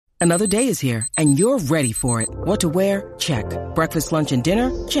Another day is here, and you're ready for it. What to wear? Check. Breakfast, lunch, and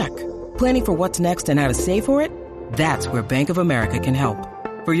dinner? Check. Planning for what's next and how to save for it? That's where Bank of America can help.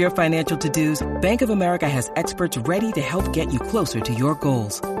 For your financial to-dos, Bank of America has experts ready to help get you closer to your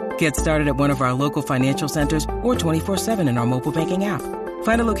goals. Get started at one of our local financial centers or 24/7 in our mobile banking app.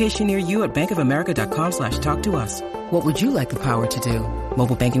 Find a location near you at bankofamerica.com/talktous. What would you like the power to do?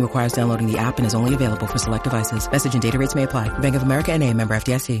 Mobile banking requires downloading the app and is only available for select devices. Message and data rates may apply. Bank of America N.A., member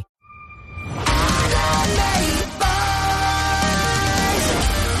FDIC.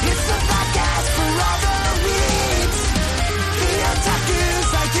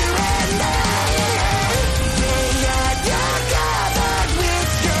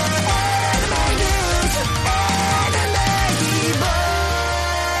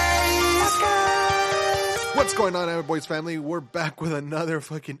 What's going on, Anime Boys family? We're back with another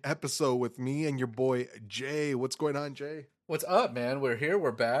fucking episode with me and your boy Jay. What's going on, Jay? What's up, man? We're here,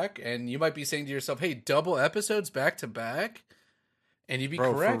 we're back, and you might be saying to yourself, hey, double episodes back to back? And you'd be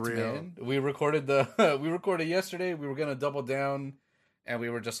correct, man. We recorded yesterday, we were gonna double down, and we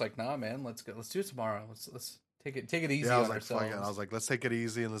were just like, nah, man, let's do it tomorrow. Let's take it easy on ourselves. I was like, let's take it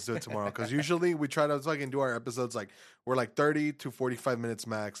easy and let's do it tomorrow. Because usually we try to fucking do our episodes like we're like 30 to 45 minutes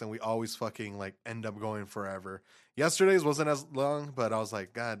max, and we always fucking like end up going forever. Yesterday's wasn't as long, but I was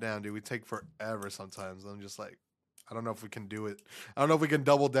like, God damn, dude, we take forever sometimes. I'm just like, I don't know if we can do it. I don't know if we can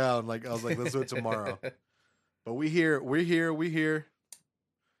double down. Like, I was like, let's do it tomorrow. But we're here.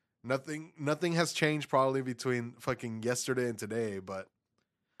 Nothing has changed probably between fucking yesterday and today, but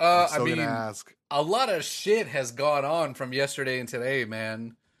I'm still gonna ask. A lot of shit has gone on from yesterday and today,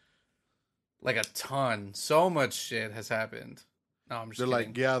 man. Like a ton. So much shit has happened. No, I'm just kidding.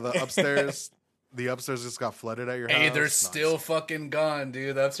 Like, yeah, the upstairs just got flooded at your house. Hey, they're still fucking gone,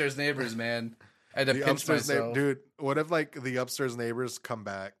 dude. The upstairs neighbors, man. I had to pinch myself. Dude, what if like the upstairs neighbors come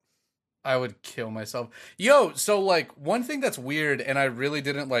back? I would kill myself. Yo, so like one thing that's weird, and I really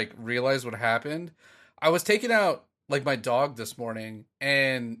didn't like realize what happened. I was taking out like my dog this morning,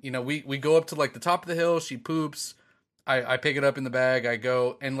 and you know, we go up to like the top of the hill, she poops, I pick it up in the bag, I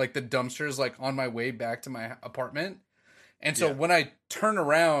go, and like the dumpster's like on my way back to my apartment. And so when I turn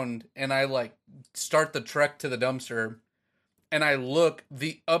around and I like start the trek to the dumpster and I look,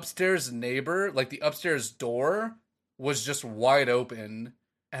 the upstairs neighbor, like the upstairs door was just wide open.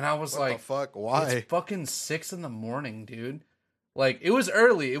 And I was like, the fuck? Why? It's fucking 6 a.m, dude. Like, it was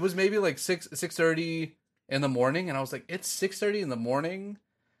early. It was maybe like 6:30 in the morning. And I was like, it's 6:30 in the morning.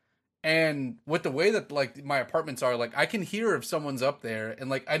 And with the way that like my apartments are, like I can hear if someone's up there, and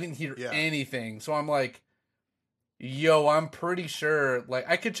like I didn't hear anything. So I'm like, yo, I'm pretty sure, like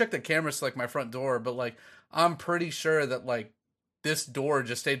I could check the cameras to like my front door, but like I'm pretty sure that like this door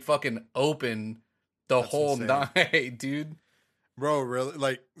just stayed fucking open the whole night, dude. Bro, really?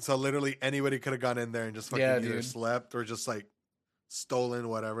 Like, so literally anybody could have gone in there and just fucking either slept or just like stolen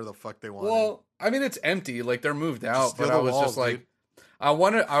whatever the fuck they wanted. Well, I mean, it's empty. Like they're moved out, but I was just like, dude.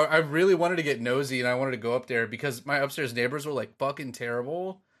 I really wanted to get nosy, and I wanted to go up there because my upstairs neighbors were like fucking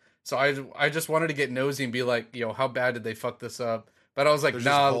terrible. So I just wanted to get nosy and be like, yo, how bad did they fuck this up? But I was like, there's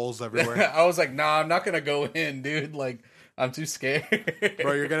nah. Just holes everywhere. I was like, nah, I'm not gonna go in, dude. Like, I'm too scared.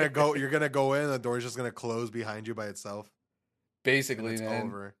 Bro, you're gonna go in, the door's just gonna close behind you by itself. Basically, man.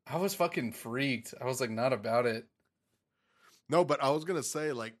 Over. I was fucking freaked. I was like, not about it. No, but I was gonna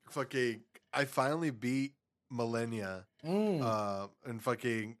say, like, fucking, I finally beat Millennia in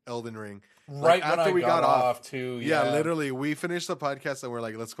fucking Elden Ring. Right, like, after we got off too. Yeah, literally, we finished the podcast and we're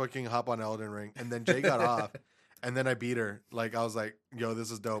like, let's fucking hop on Elden Ring. And then Jay got off, and then I beat her. Like, I was like, yo, this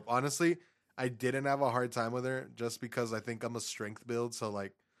is dope. Honestly, I didn't have a hard time with her just because I think I'm a strength build. So,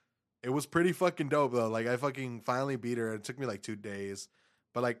 like, it was pretty fucking dope, though. Like, I fucking finally beat her. It took me, like, 2 days.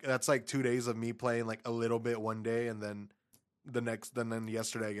 But, like, that's, like, 2 days of me playing, like, a little bit one day. And then then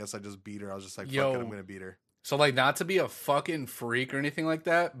yesterday, I guess I just beat her. I was just like, fuck it, I'm going to beat her. So, like, not to be a fucking freak or anything like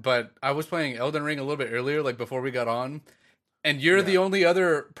that, but I was playing Elden Ring a little bit earlier, like, before we got on. And you're the only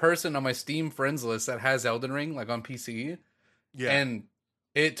other person on my Steam friends list that has Elden Ring, like, on PC. Yeah. And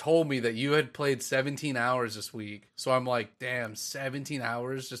it told me that you had played 17 hours this week. So I'm like, damn, 17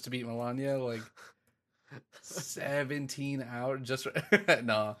 hours just to beat Melania? Like, 17 hours? Just...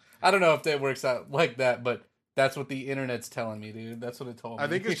 Nah. I don't know if that works out like that, but that's what the internet's telling me, dude. That's what it told me. I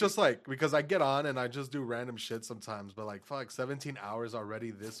think it's just like, because I get on and I just do random shit sometimes, but like, fuck, 17 hours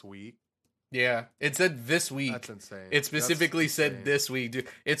already this week? Yeah, it said this week. That's insane. It specifically said this week, dude.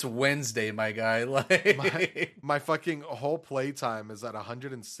 It's Wednesday, my guy. Like my fucking whole playtime is at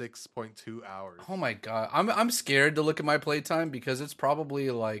 106.2 hours. Oh my god, I'm scared to look at my playtime because it's probably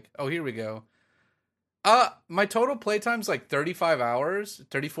like, oh, here we go. My total playtime's like 35 hours,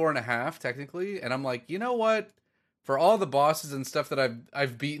 34 and a half technically, and I'm like, you know what? For all the bosses and stuff that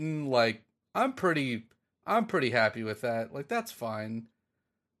I've beaten, like I'm pretty happy with that. Like that's fine.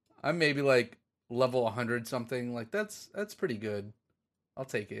 I'm maybe like level 100 something. Like that's pretty good. I'll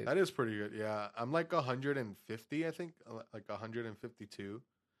take it. That is pretty good. Yeah, I'm like 150, I think, like 152.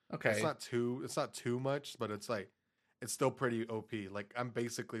 Okay. It's not too much, but it's like it's still pretty OP. Like I'm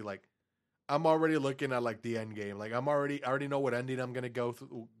basically like I'm already looking at like the end game. Like I already know what ending I'm gonna go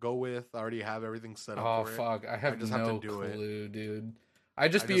with. I already have everything set up. Oh for fuck! I have just no have to do clue, it. dude. I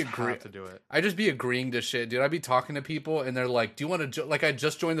just have to do it. I just be agreeing to shit, dude. I'd be talking to people and they're like, "Do you want to like?" I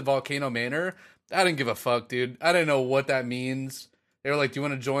just joined the Volcano Manor. I didn't give a fuck, dude. I didn't know what that means. They were like, "Do you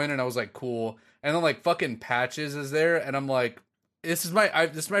want to join?" And I was like, "Cool." And then like fucking Patches is there, and I'm like, "This is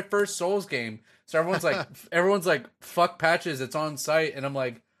my first Souls game." So everyone's like, "Fuck Patches, it's on site," and I'm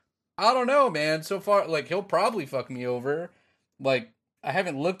like, I don't know, man. So far, like he'll probably fuck me over. Like I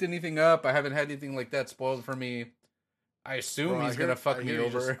haven't looked anything up. I haven't had anything like that spoiled for me. I assume he's gonna fuck me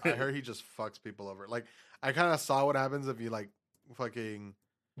over. I heard he just fucks people over. Like I kind of saw what happens if you like fucking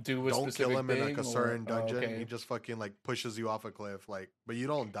don't kill him in like a certain dungeon. Okay. He just fucking like pushes you off a cliff. Like, but you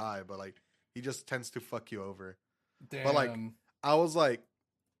don't die. But like he just tends to fuck you over. Damn. But like I was like,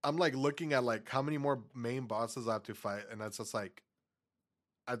 I'm like looking at like how many more main bosses I have to fight, and that's just like.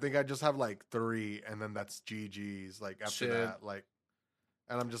 I think I just have like 3, and then that's GG's. Like after that, like,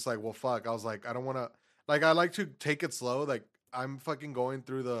 and I'm just like, well, fuck. I was like, I don't want to. Like, I like to take it slow. Like, I'm fucking going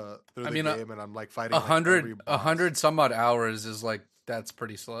through the game, and I'm like fighting 100 some odd hours is like that's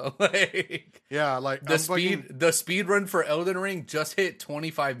pretty slow. Like, yeah, like the speed run for Elden Ring just hit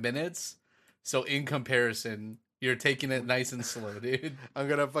 25 minutes. So in comparison, you're taking it nice and slow, dude. I'm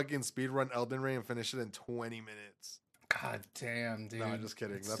gonna fucking speed run Elden Ring and finish it in 20 minutes. God damn, dude. No, I'm just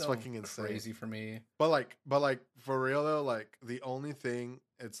kidding. That's so fucking insane. Crazy for me. But like for real though, like the only thing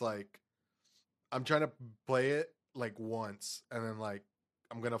it's like I'm trying to play it like once and then like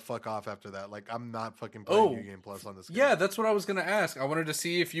I'm gonna fuck off after that. Like I'm not fucking playing New Game Plus on this game. Yeah, that's what I was gonna ask. I wanted to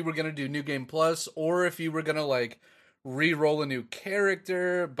see if you were gonna do New Game Plus or if you were gonna like re-roll a new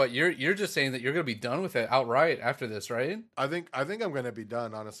character, but you're just saying that you're gonna be done with it outright after this, right? I think I'm gonna be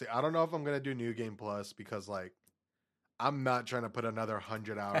done, honestly. I don't know if I'm gonna do New Game Plus because like I'm not trying to put another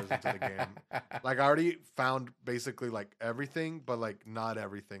 100 hours into the game. Like I already found basically like everything, but like not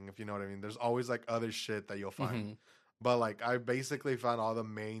everything, if you know what I mean. There's always like other shit that you'll find. Mm-hmm. But like I basically found all the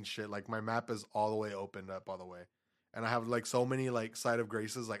main shit. Like my map is all the way opened up all the way. And I have like so many like Site of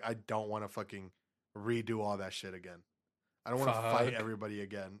Graces. Like I don't want to fucking redo all that shit again. I don't want to fight everybody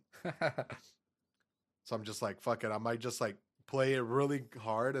again. So I'm just like, fuck it. I might just like play it really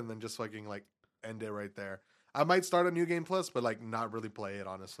hard and then just fucking like end it right there. I might start a New Game Plus, but like not really play it,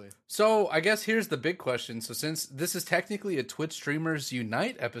 honestly. So I guess here's the big question. So since this is technically a Twitch Streamers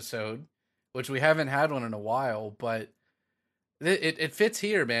Unite episode, which we haven't had one in a while, but it fits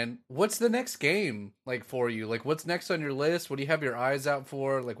here, man. What's the next game like for you? Like what's next on your list? What do you have your eyes out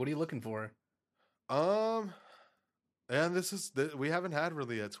for? Like what are you looking for? And we haven't had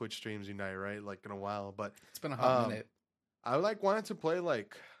really a Twitch Streams Unite, right? Like in a while, but it's been a hot minute. I like wanted to play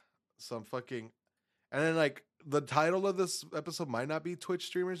like some fucking. And then, like, the title of this episode might not be Twitch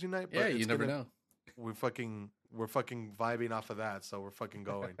Streamers Unite. But yeah, you never know. We're fucking vibing off of that, so we're fucking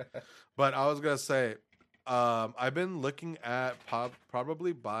going. But I was gonna say, I've been looking at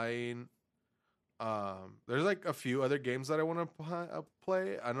probably buying. There's like a few other games that I want to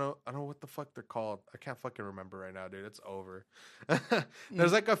play. I don't know what the fuck they're called. I can't fucking remember right now, dude. It's over.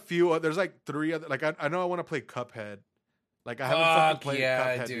 There's like a few. There's like 3 other. Like I know I want to play Cuphead. Like I haven't fucking played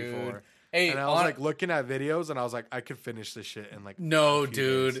Cuphead before. Hey, and I was like looking at videos and I was like, I could finish this shit in like no,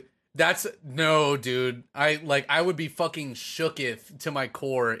 dude. Dude. I would be fucking shooketh to my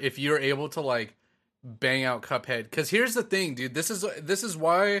core if you're able to like bang out Cuphead. Because here's the thing, dude. This is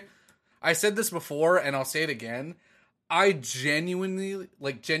why I said this before and I'll say it again. I genuinely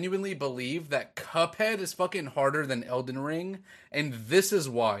believe that Cuphead is fucking harder than Elden Ring, and this is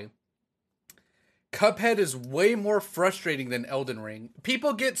why. Cuphead is way more frustrating than Elden Ring.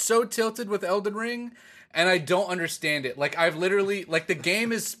 People get so tilted with Elden Ring, and I don't understand it. Like, I've literally... Like, the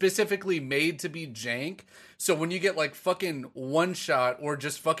game is specifically made to be jank, so when you get, like, fucking one-shot or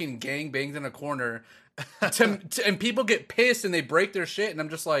just fucking gang-banged in a corner, and people get pissed and they break their shit, and I'm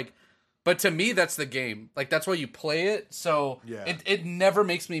just like... But to me, that's the game. Like, that's why you play it, so yeah. It never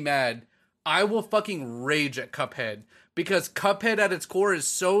makes me mad. I will fucking rage at Cuphead. Because Cuphead at its core is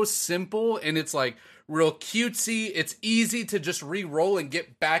so simple and it's like real cutesy. It's easy to just re-roll and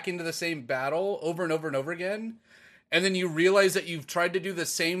get back into the same battle over and over and over again. and then you realize that you've tried to do the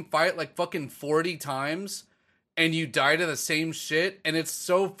same fight like fucking 40 times and you die to the same shit, and it's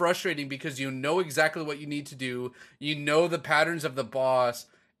so frustrating because you know exactly what you need to do, you know the patterns of the boss,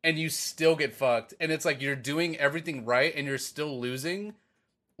 and you still get fucked, and it's like you're doing everything right and you're still losing.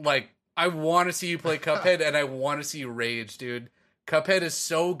 Like, I want to see you play Cuphead and I want to see you rage, dude. Cuphead is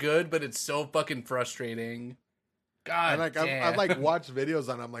so good, but it's so fucking frustrating. God, and like damn. I've like watched videos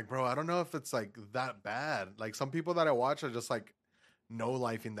on it. I'm like, bro, I don't know if it's like that bad. Like some people that I watch are just like no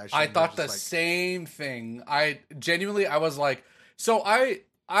lifing that shit. I and they're thought the just like, same thing. I was like, so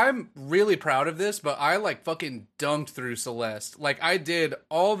I'm really proud of this, but I like fucking dunked through Celeste. Like, I did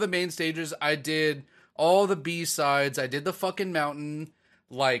all the main stages, I did all the B-sides, I did the fucking mountain,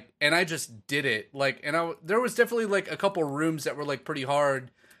 like, and I just did it. Like, and there was definitely like a couple rooms that were like pretty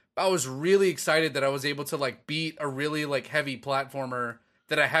hard. I was really excited that I was able to like beat a really like heavy platformer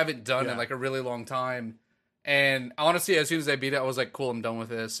that I haven't done in like a really long time. And honestly, as soon as I beat it, I was like, cool, I'm done with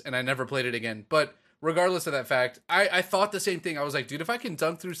this. And I never played it again. But regardless of that fact, I thought the same thing. I was like, dude, if I can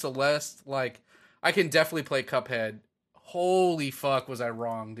dunk through Celeste, like, I can definitely play Cuphead. Holy fuck, was I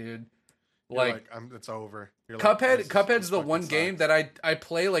wrong, dude. Like it's over. You're Cuphead's the one sucks. game that I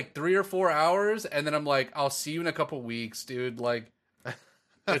play like 3 or 4 hours, and then I'm like, I'll see you in a couple weeks, dude. Like,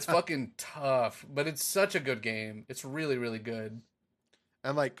 it's fucking tough, but it's such a good game. It's really, really good.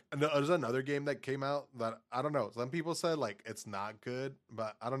 And like there's another game that came out that I don't know. Some people said like it's not good,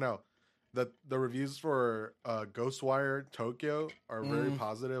 but I don't know. The reviews for Ghostwire Tokyo are very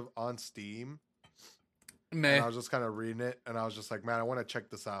positive on Steam. Meh. And I was just kind of reading it, and I was just like, man, I want to check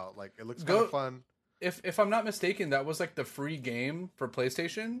this out. Like, it looks kind of fun. If I'm not mistaken, that was like the free game for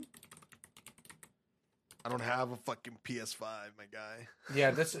PlayStation. I don't have a fucking PS5, my guy.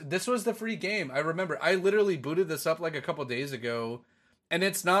 Yeah, this was the free game. I remember. I literally booted this up like a couple days ago, and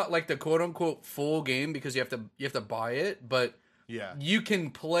it's not like the quote unquote full game because you have to buy it, but yeah, you can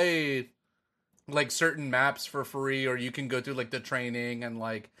play like certain maps for free, or you can go through like the training, and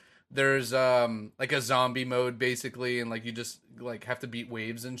like there's like a zombie mode basically, and like you just like have to beat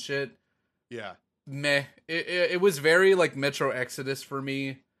waves and shit. Yeah. Meh. It was very like Metro Exodus for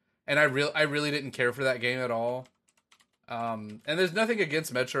me, and I really didn't care for that game at all. And there's nothing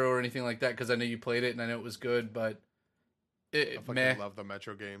against Metro or anything like that because I know you played it and I know it was good, but I fucking love the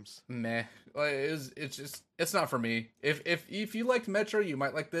Metro games. Meh. Like, it's not for me. If you liked Metro, you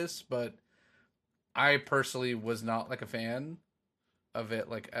might like this, but I personally was not like a fan of it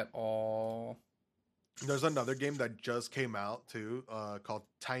like at all. There's another game that just came out too, called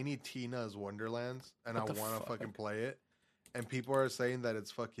Tiny Tina's Wonderlands, and I want to fucking play it. And people are saying that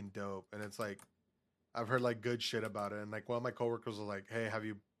it's fucking dope, and it's like I've heard like good shit about it. And like one of my coworkers was like, "Hey, have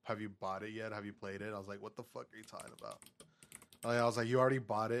you bought it yet? Have you played it?" I was like, "What the fuck are you talking about?" I was like, "You already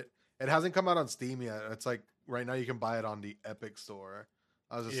bought it? It hasn't come out on Steam yet. It's like right now you can buy it on the Epic Store."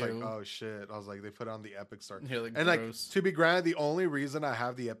 I was just like, "Oh shit!" I was like, "They put it on the Epic Store." Like, and gross. Like to be granted, the only reason I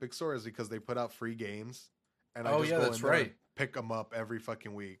have the Epic Store is because they put out free games, and I just go in there and pick them up every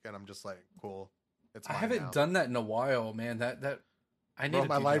fucking week, and I'm just like, "Cool." It's I haven't done that in a while, man. That I need. Bro,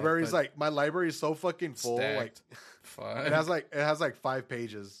 my library's like my library is so fucking full. Stacked. Like, fuck. it has like 5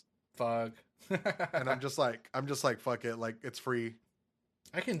 pages. Fuck. And I'm just like, fuck it. Like, it's free.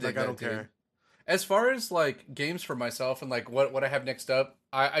 I can dig like, that, I don't dude. care. As far as like games for myself and like what I have next up,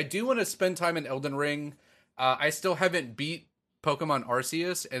 I do want to spend time in Elden Ring. I still haven't beat Pokemon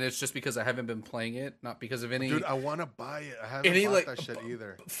Arceus, and it's just because I haven't been playing it, not because of any. Dude, I want to buy it. I haven't bought that shit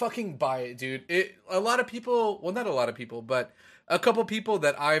either. Fucking buy it, dude. A lot of people, well, not a lot of people, but a couple people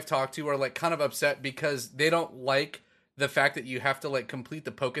that I've talked to are like kind of upset because they don't like the fact that you have to like complete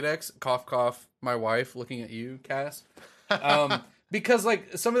the Pokedex. Cough, cough. My wife looking at you, Cass. Because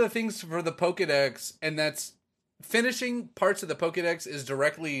like some of the things for the Pokedex, and that's finishing parts of the Pokedex is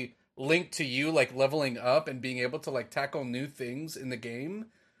directly linked to you like leveling up and being able to like tackle new things in the game.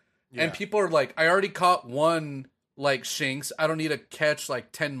 Yeah. And people are like, I already caught one like Shinx, I don't need to catch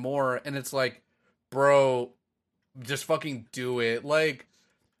like 10 more. And it's like, bro, just fucking do it. Like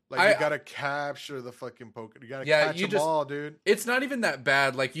you gotta capture the fucking Pokemon. You gotta catch them all, dude. It's not even that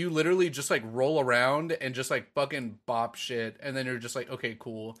bad. Like, you literally just like roll around and just like fucking bop shit, and then you're just like, okay,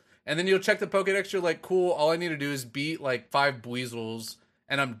 cool. And then you'll check the Pokedex, you're like, cool, all I need to do is beat like 5 Buizel's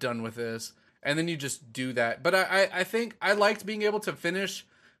and I'm done with this. And then you just do that. But I think I liked being able to finish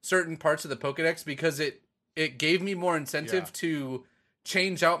certain parts of the Pokedex because it gave me more incentive to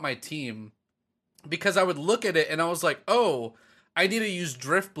change out my team. Because I would look at it and I was like, oh, I need to use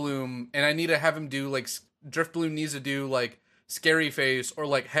Driftbloom, and I need to have him do like Driftbloom needs to do like Scary Face or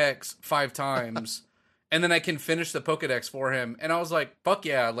like Hex 5 times. and then I can finish the Pokedex for him. And I was like, fuck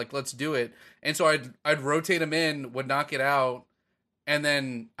yeah, like let's do it. And so I'd rotate him in, would knock it out, and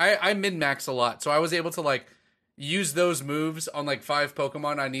then I min max a lot, so I was able to like use those moves on like 5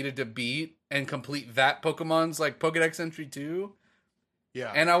 Pokemon I needed to beat and complete that Pokemon's like Pokedex entry too.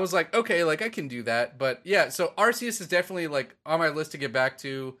 Yeah. And I was like, okay, like I can do that. But yeah, so Arceus is definitely like on my list to get back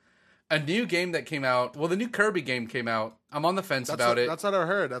to. A new game that came out. Well, the new Kirby game came out. I'm on the fence about it. That's what I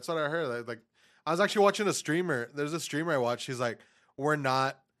heard. That's what I heard. Like, I was actually watching a streamer. There's a streamer I watched. He's like, we're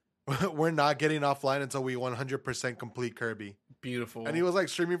not getting offline until we 100% complete Kirby. Beautiful. And he was like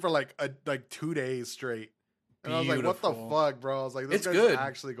streaming for like 2 days straight. And I was like, what the fuck, bro? I was like, this guy's good.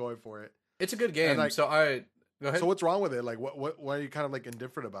 Actually going for it. It's a good game. Like, so go ahead. So what's wrong with it? Like, why are you kind of like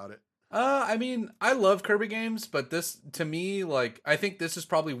indifferent about it? I mean, I love Kirby games, but this, to me, like, I think this is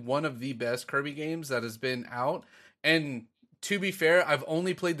probably one of the best Kirby games that has been out. And to be fair, I've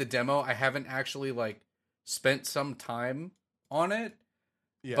only played the demo. I haven't actually, like, spent some time on it.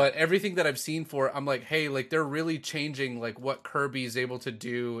 Yeah. But everything that I've seen for it, I'm like, hey, like, they're really changing, like, what Kirby is able to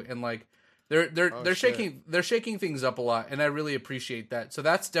do. And, like, they're shaking things up a lot. And I really appreciate that. So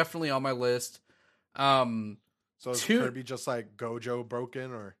that's definitely on my list. So is Kirby just, like, Gojo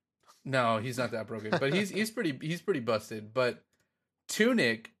broken, or... No, he's not that broken, but he's pretty busted. But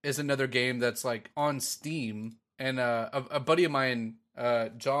Tunic is another game that's like on Steam, and a buddy of mine,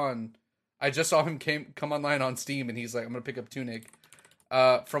 John, I just saw him come online on Steam, and he's like, I'm gonna pick up Tunic.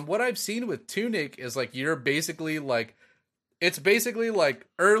 From what I've seen with Tunic is like you're basically like, it's basically like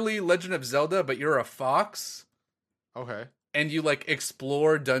early Legend of Zelda, but you're a fox. Okay. And you like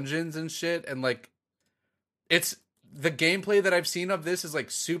explore dungeons and shit, and like it's. The gameplay that I've seen of this is like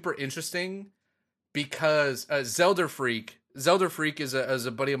super interesting because Zelda Freak is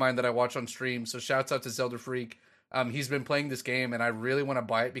a buddy of mine that I watch on stream. So shouts out to Zelda Freak. He's been playing this game and I really want to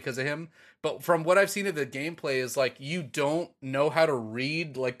buy it because of him. But from what I've seen of the gameplay is like you don't know how to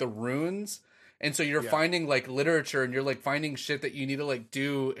read like the runes. And so you're finding like literature and you're like finding shit that you need to like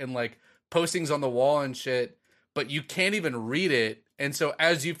do and like postings on the wall and shit, but you can't even read it. And so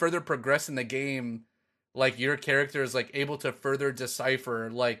as you further progress in the game, like your character is like able to further decipher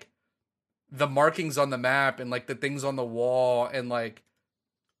like the markings on the map and like the things on the wall, and like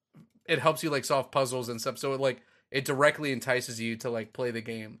it helps you like solve puzzles and stuff. So it directly entices you to like play the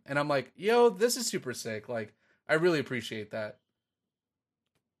game. And I'm like, yo, this is super sick. Like I really appreciate that.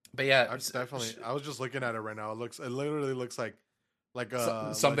 But yeah, it's definitely. I was just looking at it right now. It literally looks like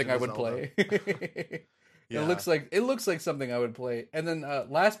something I would play. Yeah. It looks like something I would play. And then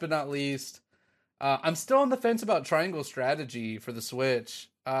last but not least, I'm still on the fence about Triangle Strategy for the Switch.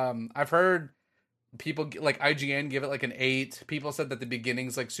 I've heard people like IGN give it like an 8. People said that the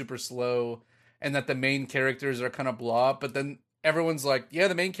beginning's like super slow and that the main characters are kind of blah. But then everyone's like, yeah,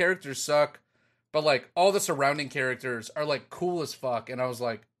 the main characters suck, but like all the surrounding characters are like cool as fuck. And I was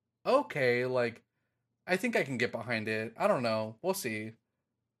like, okay, like I think I can get behind it. I don't know. We'll see.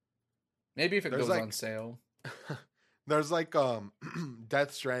 Maybe if it goes on sale. There's like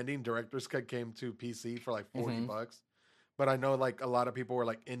Death Stranding Director's Cut came to PC for like $40, but I know like a lot of people were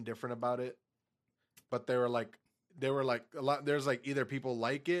like indifferent about it, but they were like a lot. There's like either people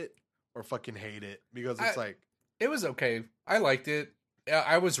like it or fucking hate it because it's it was okay. I liked it.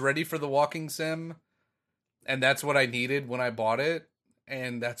 I was ready for the walking sim, and that's what I needed when I bought it,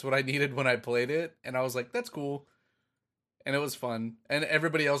 and that's what I needed when I played it, and I was like, that's cool. And it was fun. And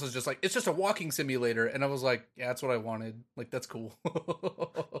everybody else was just like, it's just a walking simulator. And I was like, yeah, that's what I wanted. Like, that's cool.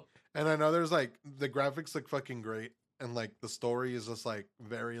 And I know there's like, the graphics look fucking great. And like, the story is just like,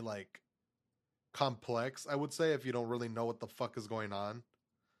 very like, complex, I would say, if you don't really know what the fuck is going on.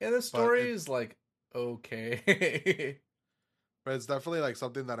 Yeah, the story is like, okay. But it's definitely like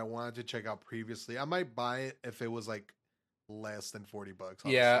something that I wanted to check out previously. I might buy it if it was like, less than $40.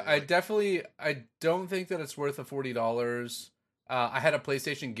 Honestly. Yeah, I don't think that it's worth the $40. I had a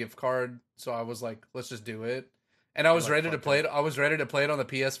PlayStation gift card, so I was like, let's just do it. And I was ready to play it. I was ready to play it on the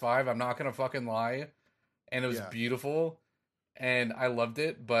PS5. I'm not gonna fucking lie. And it was beautiful, and I loved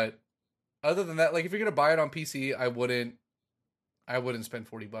it. But other than that, like if you're gonna buy it on PC, I wouldn't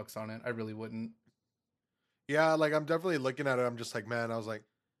spend $40 on it. I really wouldn't. Yeah, like I'm definitely looking at it. I'm just like, man, I was like,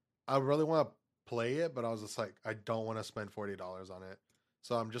 I really want to play it, but I was just like, I don't want to spend $40 on it,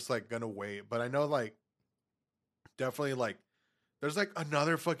 so I'm just like gonna wait. But I know like definitely like there's like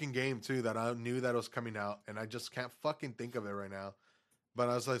another fucking game too that I knew that was coming out, and I just can't fucking think of it right now. But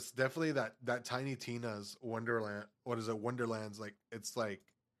I was like, it's definitely that Tiny Tina's Wonderland. What is it? Wonderlands. Like it's like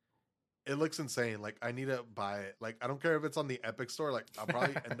it looks insane. Like I need to buy it. Like I don't care if it's on the Epic Store. Like I'll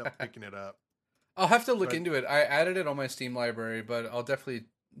probably end up picking it up. I'll have to look into it. I added it on my Steam library, but I'll definitely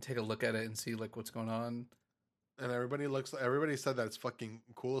take a look at it and see like what's going on. And everybody said that it's fucking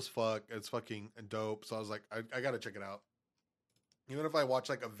cool as fuck. It's fucking dope. So I was like, I gotta check it out. Even if I watch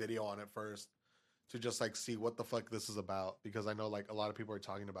like a video on it first to just like see what the fuck this is about, because I know like a lot of people are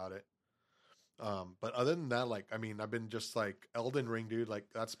talking about it. But other than that, like, I mean, I've been just like Elden Ring, dude. Like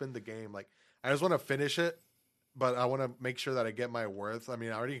that's been the game. Like I just want to finish it, but I want to make sure that I get my worth. I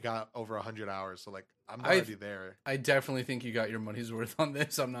mean, I already got over 100 hours, so like I'm already there. I definitely think you got your money's worth on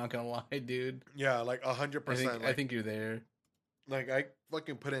this. I'm not gonna lie, dude. Yeah, like 100%. I think you're there. Like I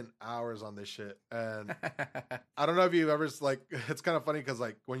fucking put in hours on this shit, and I don't know if you've ever like. It's kind of funny because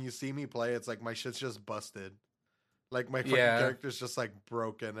like when you see me play, it's like my shit's just busted. Like my fucking character's just like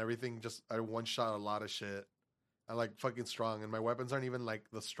broken. Everything just I one shot a lot of shit. I like fucking strong, and my weapons aren't even like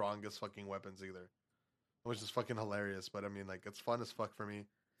the strongest fucking weapons either, which is fucking hilarious. But I mean, like it's fun as fuck for me.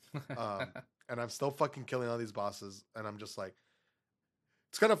 And I'm still fucking killing all these bosses, and I'm just like,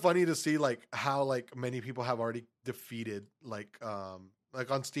 it's kind of funny to see like how like many people have already defeated like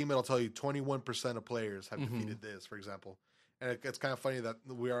on Steam it'll tell you 21% of players have defeated this, for example. And it's kind of funny that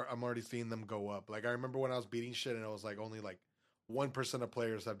I'm already seeing them go up. Like I remember when I was beating shit and it was like only like 1% of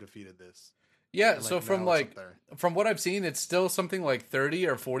players have defeated this. Yeah, and, so from what I've seen, it's still something like 30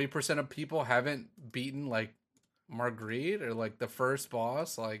 or 40% of people haven't beaten like Marguerite or like the first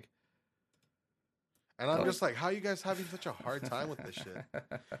boss, like. And I'm just like, how are you guys having such a hard time with this shit?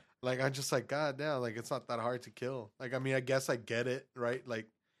 Like, I'm just like, God damn, like, it's not that hard to kill. Like, I mean, I guess I get it, right? Like,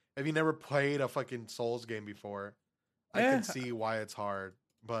 if you never played a fucking Souls game before, I can see why it's hard.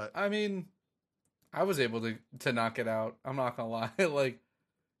 But I mean, I was able to knock it out. I'm not gonna lie. Like,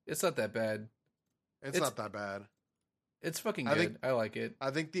 it's not that bad. It's not that bad. It's fucking good. I like it. I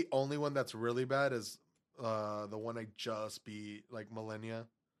think the only one that's really bad is the one I just beat, like Millennia.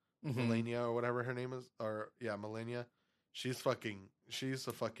 Melania or whatever her name is, Melania. She's a fucking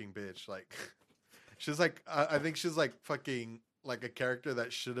bitch. Like, she's like, I think she's like fucking like a character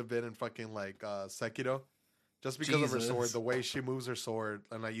that should have been in fucking like Sekiro, just because of her sword, the way she moves her sword,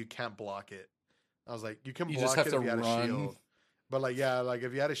 and like you can't block it. I was like, you can block it if you had a shield, but like like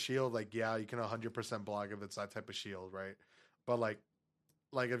if you had a shield, like you can 100% block if it's that type of shield, right? But like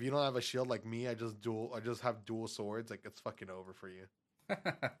if you don't have a shield like me, I just have dual swords. Like it's fucking over for you.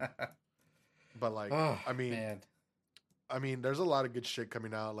 But like, I mean, there's a lot of good shit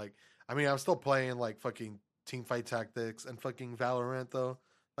coming out. Like, I mean, I'm still playing like fucking Teamfight Tactics and fucking Valorant though.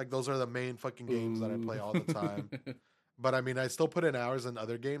 Like, those are the main fucking games that I play all the time. But I mean, I still put in hours in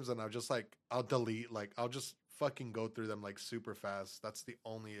other games, and I'll delete. Like, I'll just fucking go through them like super fast. That's the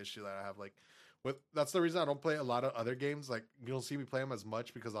only issue that I have. Like, that's the reason I don't play a lot of other games. Like, you don't see me play them as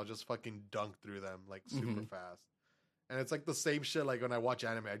much because I'll just fucking dunk through them like super fast. And it's like the same shit. Like when I watch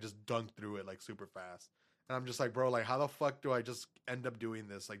anime, I just dunk through it like super fast. And I'm just like, bro, like how the fuck do I just end up doing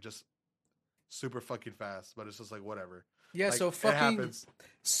this? Like just super fucking fast. But it's just like, whatever. Yeah. Like, so fucking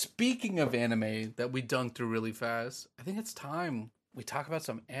speaking of anime that we dunk through really fast, I think it's time we talk about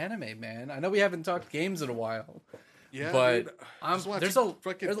some anime, man. I know we haven't talked games in a while. Yeah, but dude, there's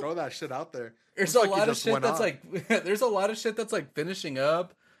throw that shit out there. There's a lot of shit that's like there's a lot of shit that's like finishing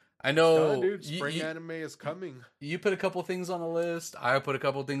up. I know, dude. Spring anime is coming. You put a couple things on the list. I put a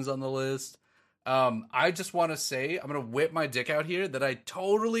couple things on the list. I just want to say, I'm going to whip my dick out here that I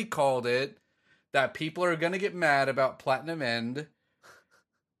totally called it. That people are going to get mad about Platinum End.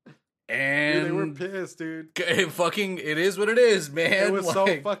 And dude, they were pissed, dude. It is what it is, man. It was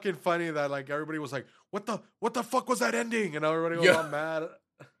so fucking funny that like everybody was like, "What the fuck was that ending?" And everybody was all mad.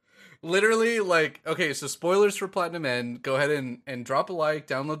 Literally, like, okay, so spoilers for Platinum End. Go ahead and drop a like,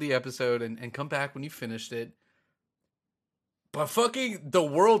 download the episode, and come back when you finished it. But fucking the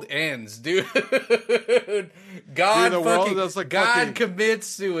world ends, dude. God commits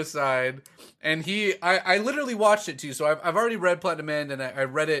suicide. And I literally watched it too. So I've already read Platinum End, and I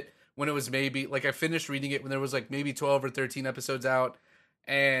read it when it was maybe, like, I finished reading it when there was like maybe 12 or 13 episodes out.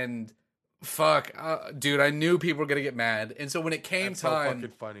 And fuck, dude, I knew people were going to get mad. And so when it came time. So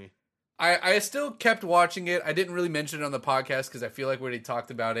fucking funny. I still kept watching it. I didn't really mention it on the podcast because I feel like we already talked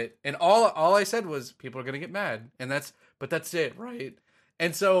about it. And all I said was people are gonna get mad, and that's it, right?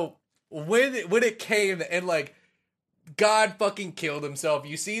 And so when it came and like God fucking killed himself,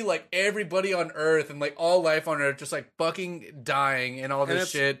 you see like everybody on Earth and like all life on Earth just like fucking dying and all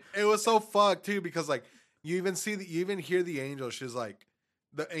this shit. It was so fucked too because like you even hear the angel. She's like.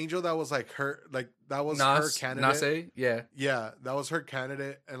 The angel that was like her, like that was her candidate. Nase, yeah, that was her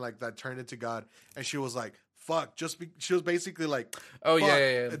candidate, and like that turned into God, and she was like, "Fuck!" She was basically like, "Oh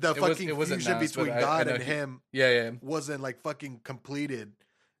yeah." The fucking fusion between God and him, wasn't like fucking completed,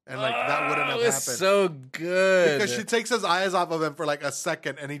 and like that wouldn't have it's happened. so good Because she takes his eyes off of him for like a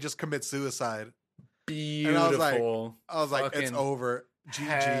second, and he just commits suicide. beautiful. And I was like, it's over. GG.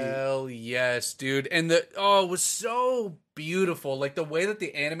 Hell yes, dude. And it was so beautiful. Like the way that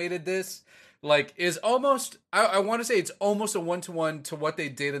they animated this, like, is almost I want to say it's almost a 1-to-1 to what they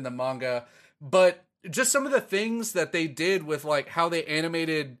did in the manga, but just some of the things that they did with like how they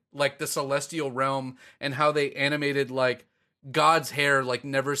animated like the celestial realm and how they animated like God's hair like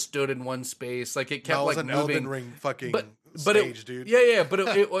never stood in one space. Like it kept That was like an moving. Elden Ring fucking But stage, dude. Yeah, but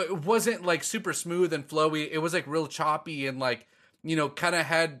it wasn't like super smooth and flowy. It was like real choppy and like, you know, kind of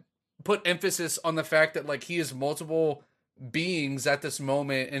had put emphasis on the fact that like he is multiple beings at this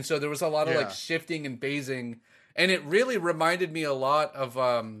moment, and so there was a lot of like shifting and phasing, and it really reminded me a lot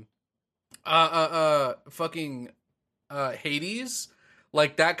of fucking Hades,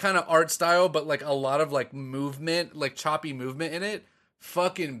 like that kind of art style, but like a lot of like movement, like choppy movement in it.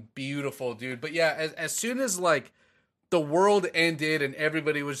 Fucking beautiful, dude. But yeah, as soon as like the world ended and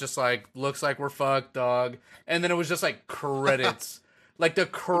everybody was just like, looks like we're fucked, dog. And then it was just like credits, like the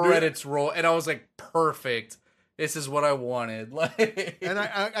credits roll. And I was like, perfect. This is what I wanted. Like, and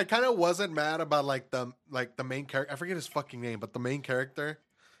I kind of wasn't mad about like the main character. I forget his fucking name, but the main character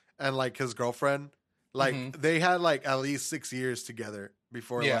and like his girlfriend, like they had like at least 6 years together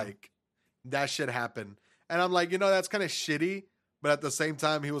before like that shit happened. And I'm like, you know, that's kind of shitty. But at the same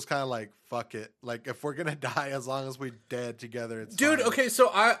time, he was kind of like, fuck it. Like, if we're going to die, as long as we dead together, it's dude, fine. okay, so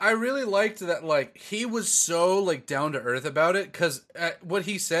I really liked that, like, he was so, like, down to earth about it, because what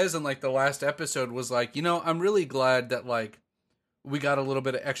he says in, like, the last episode was, like, you know, I'm really glad that, like, we got a little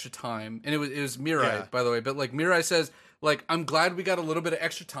bit of extra time. And it was Mirai, by the way. But, like, Mirai says, like, I'm glad we got a little bit of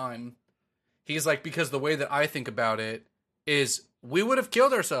extra time. He's like, because the way that I think about it is we would have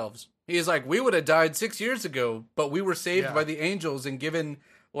killed ourselves. He's like, we would have died 6 years ago, but we were saved by the angels and given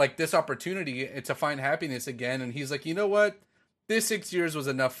like this opportunity to find happiness again. And he's like, you know what? This 6 years was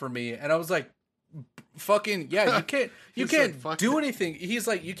enough for me. And I was like, fucking, yeah, you can't do anything. He's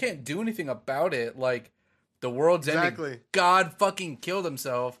like, you can't do anything about it. Like the world's ending. God fucking killed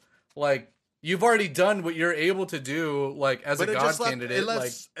himself. Like you've already done what you're able to do. Like as a God candidate,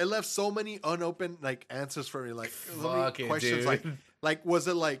 it left so many unopened like answers for me. Like questions, dude. like was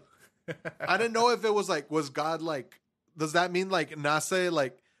it like, I didn't know if it was like, was God like, does that mean like Nase,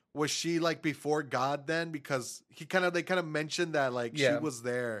 like, was she like before God then? Because they kind of mentioned that like she was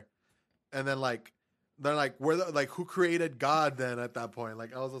there. And then like, they're like, who created God then at that point?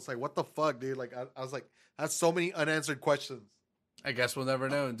 Like, I was just like, what the fuck, dude? Like, I was like, that's so many unanswered questions. I guess we'll never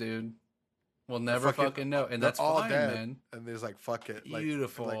know, dude. We'll never fucking know. And that's all fine, dead, man. And there's like, fuck it.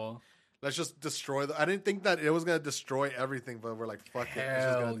 Beautiful. Like, let's just destroy I didn't think that it was going to destroy everything, but we're like, fuck it. It's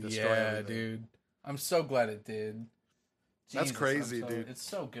just going to destroy everything. Dude. I'm so glad it did. That's crazy, dude. It's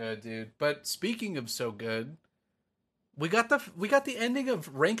so good, dude. But speaking of so good, we got the ending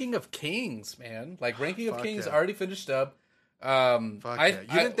of Ranking of Kings, man. Like Ranking of Kings already finished up. You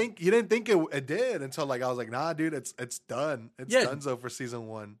didn't think it did until like I was like, nah, dude, it's done. It's done so for season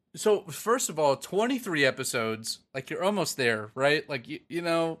 1. So first of all, 23 episodes. Like you're almost there, right? Like you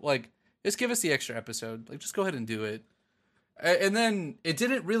know, like just give us the extra episode. Like just go ahead and do it. And then it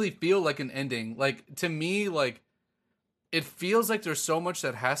didn't really feel like an ending. Like to me, like it feels like there's so much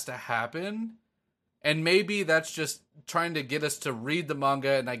that has to happen. And maybe that's just trying to get us to read the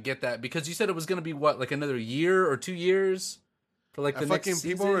manga, and I get that. Because you said it was going to be, what, like another year or 2 years? For like the next season?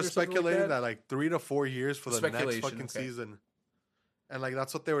 People were speculating that like 3 to 4 years for the next fucking season. And like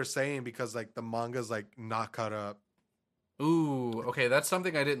that's what they were saying because like the manga's like not caught up. Ooh, okay, that's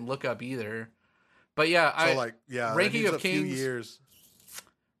something I didn't look up either. But yeah, Ranking of Kings.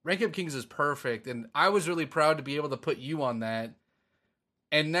 Ranking of Kings is perfect, and I was really proud to be able to put you on that.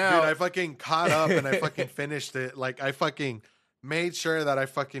 And now, dude, I fucking caught up and I fucking finished it. Like I fucking made sure that I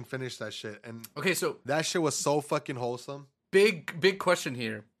fucking finished that shit. And okay, so that shit was so fucking wholesome. Big question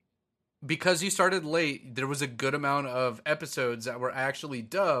here. Because you started late, there was a good amount of episodes that were actually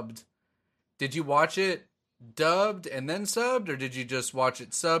dubbed. Did you watch it dubbed and then subbed, or did you just watch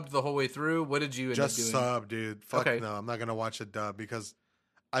it subbed the whole way through? What did you end up doing? Just sub, dude. Fuck no, I'm not gonna watch it dubbed because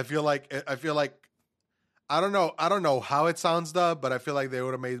I feel like I don't know how it sounds dubbed, but I feel like they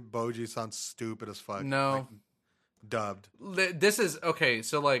would have made Boji sound stupid as fuck. No. Like, dubbed. This is okay.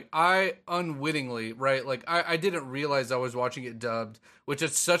 So like I unwittingly, right? Like I didn't realize I was watching it dubbed, which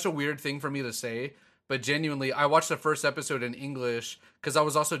is such a weird thing for me to say. But genuinely, I watched the first episode in English because I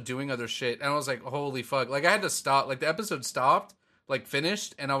was also doing other shit, and I was like, "Holy fuck!" Like I had to stop. Like the episode stopped, like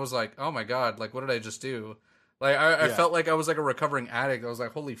finished, and I was like, "Oh my god!" Like what did I just do? Like I felt like I was like a recovering addict. I was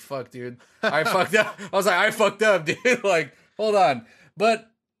like, "Holy fuck, dude! I fucked up." I was like, "I fucked up, dude." Like hold on,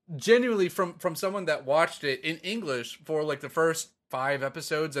 but genuinely from someone that watched it in English for like the first 5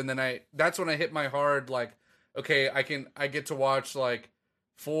 episodes, and then that's when I hit my hard like, okay, I get to watch like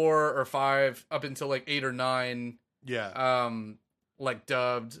 4 or 5 up until like 8 or 9, Yeah. like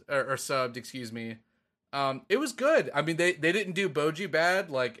dubbed or subbed, excuse me. It was good. I mean, they didn't do Boji bad.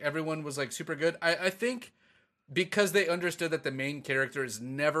 Like everyone was like super good. I think because they understood that the main character is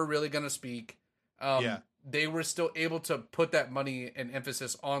never really gonna speak. Yeah. They were still able to put that money and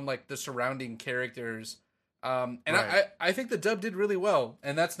emphasis on like the surrounding characters. And Right. I think the dub did really well,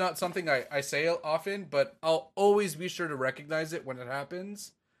 and that's not something I say often, but I'll always be sure to recognize it when it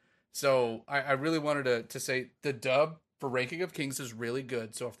happens. So I really wanted to say the dub for Ranking of Kings is really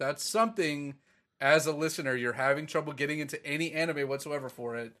good. So if that's something as a listener you're having trouble getting into any anime whatsoever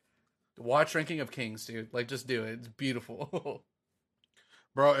for it, watch Ranking of Kings, dude. Like just do it. It's beautiful.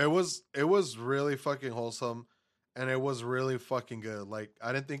 Bro, it was really fucking wholesome, and it was really fucking good. Like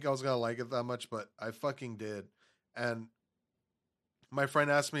I didn't think I was gonna like it that much, but I fucking did. And my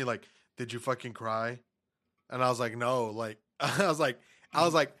friend asked me like, "Did you fucking cry?" And I was like, "No." Like I was like,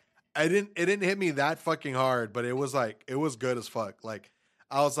 I didn't. It didn't hit me that fucking hard, but it was like it was good as fuck. Like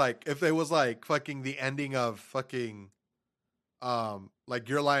I was like, if it was like fucking the ending of fucking like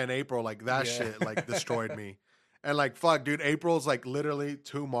Your Lie in April, like that Yeah. shit like destroyed me. And like fuck, dude, April's like literally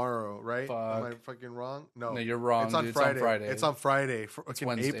tomorrow, right? Am I Fuck. fucking wrong? No. No, you're wrong, It's on dude. It's Friday. on Friday. It's on Friday. It's Fucking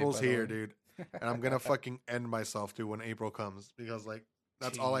Wednesday, April's by the here, way. dude. And I'm gonna fucking end myself, dude, when April comes. Because like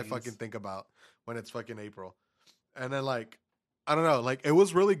that's all I fucking Jeez. think about when it's fucking April. And then like I don't know, like it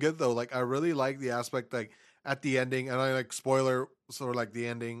was really good though. Like I really like the aspect like at the ending, and I like spoiler sort of like the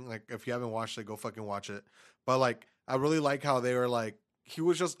ending. Like if you haven't watched it, go fucking watch it. But like I really like how they were like he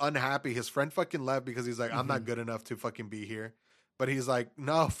was just unhappy. His friend fucking left because he's like, I'm not Mhm. good enough to fucking be here. But he's like,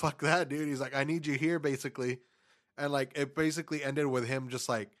 no, fuck that, dude. He's like, I need you here, basically. And like it basically ended with him just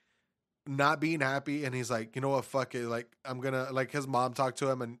like not being happy, and he's like, you know what, fuck it. Like I'm gonna like his mom talked to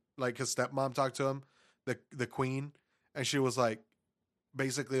him, and like his stepmom talked to him, the queen, and she was like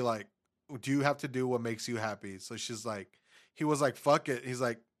basically like, do you have to do what makes you happy? So she's like, he was like, fuck it. He's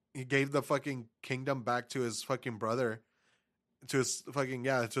like, he gave the fucking kingdom back to his fucking brother, to his fucking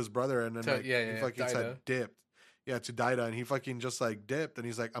to his brother, and then like he fucking said Daida. dipped, to Daida, and he fucking just like dipped, and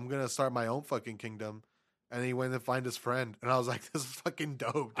he's like, I'm gonna start my own fucking kingdom, and he went to find his friend, and I was like, this is fucking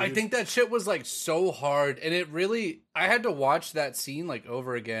dope, dude. I think that shit was like so hard, and it really I had to watch that scene like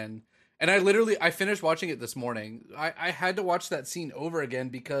over again. And I finished watching it this morning. I had to watch that scene over again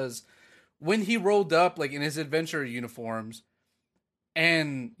because when he rolled up like in his adventure uniforms,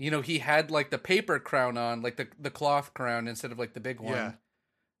 and he had like the paper crown on, like the cloth crown instead of like the big one. Yeah.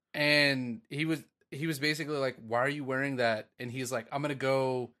 And he was basically like, why are you wearing that? And he's like, I'm gonna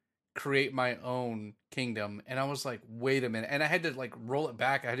go create my own kingdom. And I was like, wait a minute. And I had to like roll it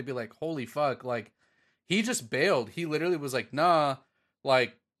back. I had to be like, holy fuck, like he just bailed. He literally was like, nah,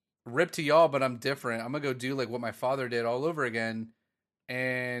 like rip to y'all, but I'm different. I'm gonna go do like what my father did all over again.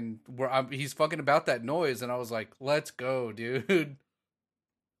 And he's fucking about that noise. And I was like, let's go, dude.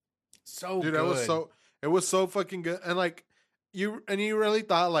 So Dude, good. it was so fucking good. And like you really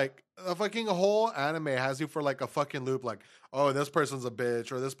thought like the fucking whole anime has you for like a fucking loop, like, oh, this person's a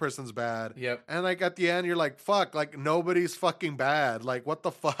bitch or this person's bad. Yep. And like at the end you're like, fuck, like nobody's fucking bad. Like what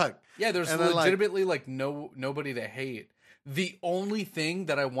the fuck? Yeah, there's And then, legitimately like nobody to hate. The only thing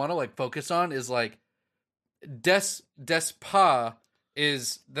that I want to like focus on is like Despa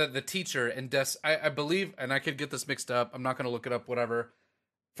is the teacher, and I believe, and I could get this mixed up. I'm not going to look it up. Whatever.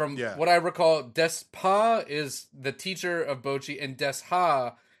 From Yeah. what I recall, Despa is the teacher of Bochi, and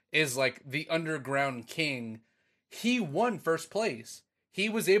Desha is like the underground king. He won first place. He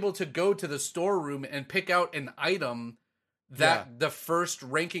was able to go to the storeroom and pick out an item that the first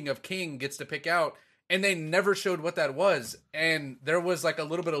ranking of king gets to pick out, and they never showed what that was. And there was like a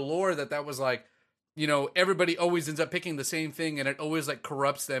little bit of lore that was like, everybody always ends up picking the same thing, and it always like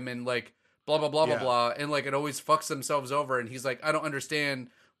corrupts them, and like blah blah blah blah blah, and like it always fucks themselves over. And he's like, I don't understand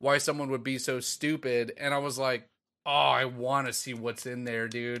why someone would be so stupid. And I was like, oh, I want to see what's in there,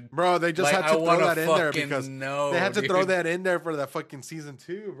 dude. Bro, they just Like, had to I throw wanna that in there fucking because know, they had to throw dude. that in there for that fucking season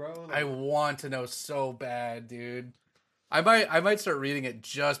 2, bro. Like, I want to know so bad, dude. I might start reading it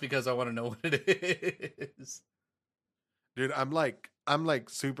just because I want to know what it is. dude, I'm like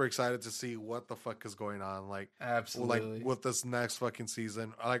super excited to see what the fuck is going on. Like Absolutely. like with this next fucking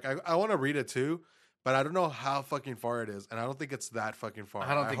season. Like I want to read it too, but I don't know how fucking far it is, and I don't think it's that fucking far.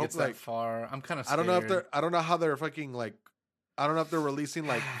 I don't think hope, it's like, that far. I'm kind of I don't know if they're I don't know how they're fucking like I don't know if they're releasing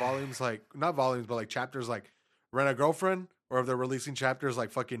like volumes, like not volumes but like chapters like Rent a Girlfriend, or if they're releasing chapters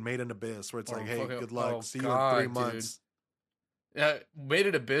like fucking Made in Abyss, where it's Or like, hey, fucking- good luck, oh, see you God, in 3 months.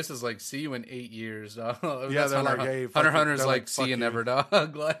 Made Abyss is like, see you in 8 years, dog. Yeah, That's they're Hunter, like, hey, Hunter fuck Hunter's they're like, see fuck you never,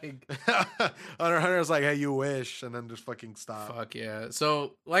 dog. Like, Hunter's like, hey, you wish, and then just fucking stop. fuck yeah.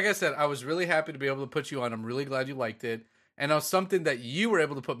 So, like I said, I was really happy to be able to put you on. I'm really glad you liked it. And it was something that you were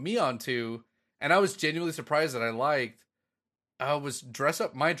able to put me onto, and I was genuinely surprised that I liked. I was Dress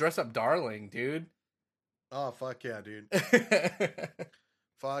Up Darling, dude. Oh, fuck yeah, dude.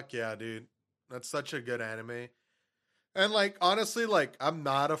 Fuck yeah, dude. That's such a good anime. And like honestly, like I'm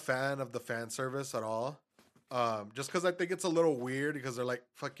not a fan of the fan service at all. Just because I think it's a little weird because they're like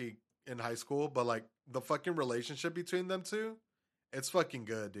fucking in high school, but like the fucking relationship between them two, it's fucking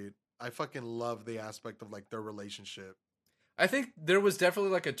good, dude. I fucking love the aspect of like their relationship. I think there was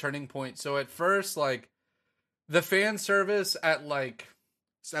definitely like a turning point. So at first, like the fan service at like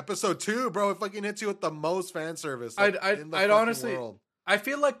It's episode 2, bro. It fucking hits you with the most fan service. Like, in the I'd fucking honestly, world. I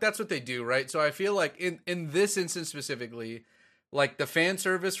feel like that's what they do, right? So I feel like in this instance specifically, like the fan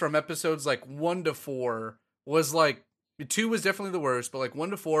service from episodes like 1 to 4 was like 2 was definitely the worst, but like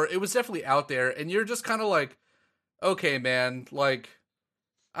 1 to 4, it was definitely out there, and you're just kind of like, okay, man, like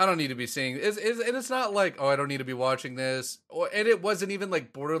I don't need to be seeing and it's not like, oh, I don't need to be watching this, and it wasn't even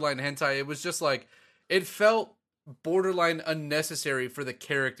like borderline hentai. It was just like it felt borderline unnecessary for the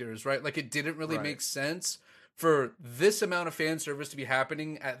characters, right? Like it didn't really Right. make sense for this amount of fan service to be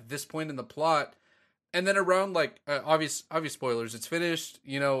happening at this point in the plot. And then around like obvious spoilers, it's finished.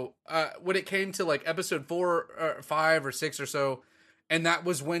 When it came to like episode 4, or 5, or 6 or so, and that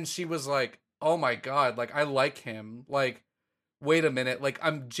was when she was like, "Oh my god, like I like him. Like, wait a minute, like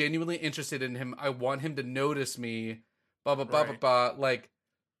I'm genuinely interested in him. I want him to notice me." Blah blah blah blah Right. blah. Like,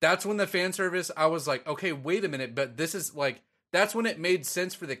 that's when the fan service. I was like, okay, wait a minute, but this is like that's when it made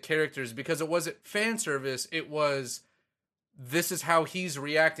sense for the characters because it wasn't fan service. It was this is how he's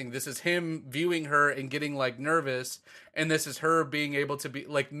reacting. This is him viewing her and getting like nervous, and this is her being able to be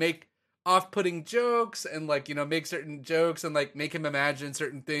like make off-putting jokes and like make certain jokes and like make him imagine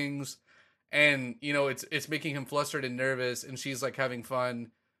certain things, and it's making him flustered and nervous, and she's like having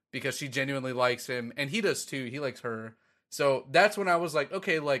fun because she genuinely likes him, and he does too. He likes her. So that's when I was like,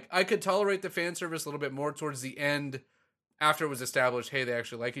 okay, like I could tolerate the fan service a little bit more towards the end after it was established, hey, they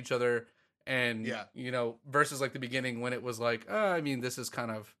actually like each other. And, Yeah. versus like the beginning when it was like, I mean, this is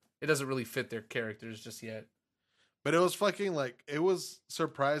kind of, it doesn't really fit their characters just yet. But it was fucking like it was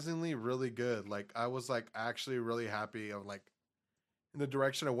surprisingly really good. Like I was like actually really happy of like in the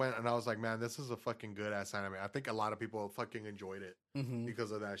direction it went, and I was like, man, this is a fucking good ass anime. I think a lot of people fucking enjoyed it Mm-hmm.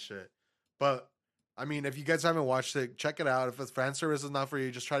 because of that shit. But I mean, if you guys haven't watched it, check it out. If it's fan service is not for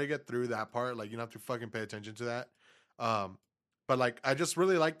you, just try to get through that part. Like you don't have to fucking pay attention to that. But like I just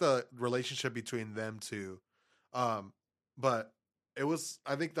really like the relationship between them two. But it was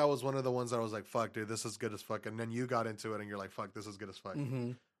I think that was one of the ones that I was like, fuck, dude, this is good as fuck. And then you got into it and you're like, fuck, this is good as fuck.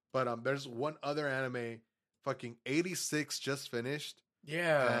 Mm-hmm. But there's one other anime, fucking 86 just finished.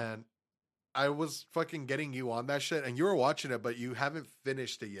 Yeah. And I was fucking getting you on that shit, and you were watching it, but you haven't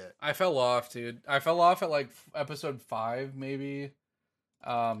finished it yet. I fell off, dude. I fell off at like episode 5, maybe.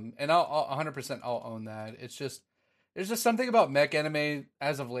 And I'll 100% I'll own that. It's just, there's just something about mech anime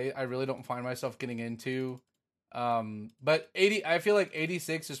as of late I really don't find myself getting into. But I feel like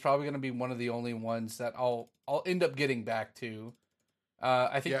 86 is probably going to be one of the only ones that I'll end up getting back to.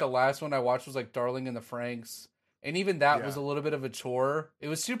 I think Yeah. the last one I watched was like Darling in the Franxx, and even that Yeah. was a little bit of a chore. It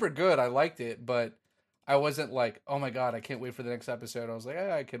was super good. I liked it, but I wasn't like, oh my god, I can't wait for the next episode. I was like,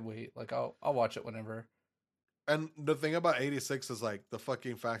 I could wait. Like I'll watch it whenever. And the thing about 86 is like the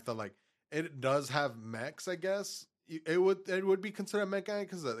fucking fact that like it does have mechs, I guess. It would be considered a mech anime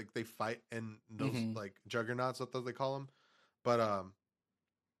because like they fight in those Mhm. like juggernauts, what they call them. But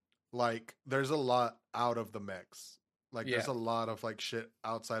like there's a lot out of the mechs. Like there's Yeah. a lot of like shit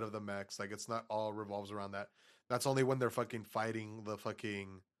outside of the mechs. Like it's not all revolves around that. That's only when they're fucking fighting the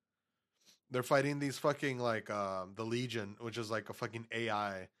fucking. They're fighting these fucking like the Legion, which is like a fucking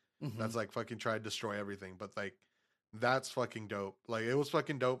AI Mhm. that's like fucking try to destroy everything. But like that's fucking dope. Like it was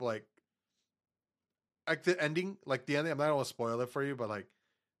fucking dope. Like the ending, like the ending. I'm not gonna spoil it for you, but like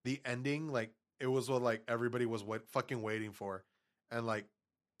the ending, like it was what like everybody was fucking waiting for, and like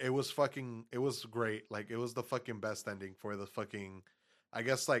it was great. Like it was the fucking best ending for the fucking. I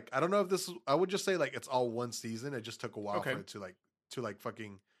guess like I don't know if this is. I would just say like it's all one season. It just took a while Okay. for it to like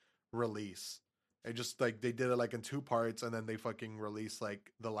fucking release. It just like they did it like in 2 parts, and then they fucking released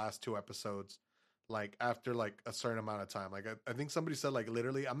like the last 2 episodes like after like a certain amount of time. Like I think somebody said like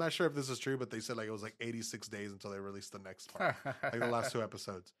literally, I'm not sure if this is true, but they said like it was like 86 days until they released the next part, like the last 2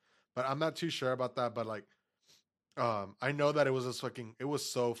 episodes. But I'm not too sure about that. But like, I know that it was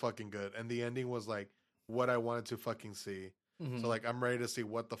so fucking good, and the ending was like what I wanted to fucking see. So like I'm ready to see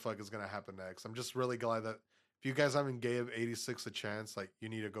what the fuck is gonna happen next. I'm just really glad that if you guys haven't gave 86 a chance, like you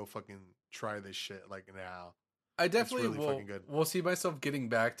need to go fucking try this shit like now. I definitely really fucking good. will see myself getting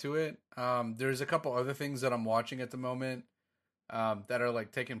back to it. There's a couple other things that I'm watching at the moment that are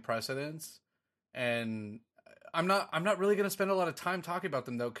like taking precedence, and I'm not really gonna spend a lot of time talking about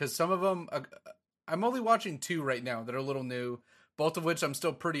them though, because some of them I'm only watching 2 right now that are a little new, both of which I'm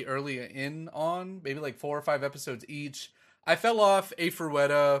still pretty early in on, maybe like 4 or 5 episodes each. I fell off A for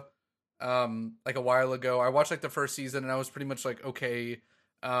Weta like a while ago. I watched like the first season and I was pretty much like, okay.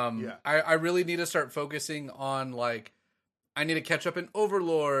 I really need to start focusing on like I need to catch up in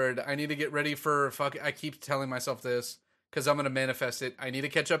Overlord. I need to get ready for I keep telling myself this because I'm gonna manifest it. I need to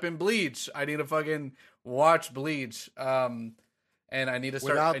catch up in Bleach. I need to fucking watch Bleach. And I need to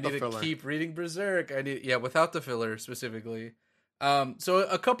start. I need to keep reading Berserk. Without the filler specifically. So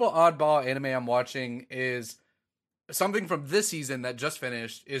a couple oddball anime I'm watching is something from this season that just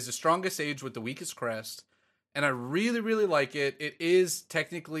finished is The Strongest Age with the Weakest Crest, and I really really like it. It is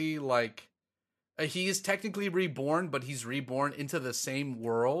technically like he is technically reborn, but he's reborn into the same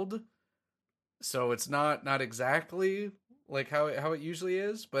world, so it's not exactly like how it usually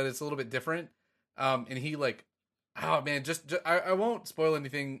is, but it's a little bit different. And he like, oh man, just I won't spoil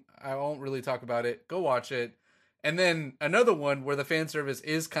anything. I won't really talk about it. Go watch it. And then another one where the fan service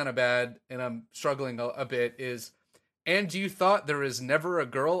is kind of bad, and I'm struggling a bit is, and you thought there is never a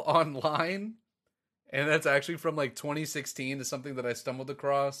girl online, and that's actually from like 2016. Is something that I stumbled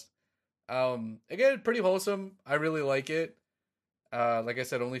across. Again, pretty wholesome. I really like it. Like I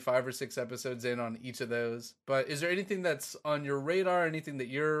said, only 5 or 6 episodes in on each of those. But is there anything that's on your radar? Anything that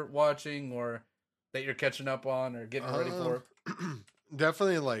you're watching or that you're catching up on or getting ready for?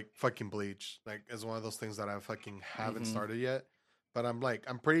 Definitely like fucking Bleach. Like is one of those things that I fucking haven't started yet. But I'm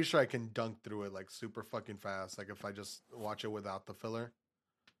pretty sure I can dunk through it like super fucking fast. Like if I just watch it without the filler.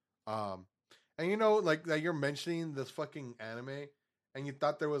 And you know, like that you're mentioning this fucking anime, and you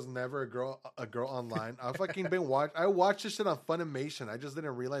thought there was never a girl online. I fucking I watched this shit on Funimation. I just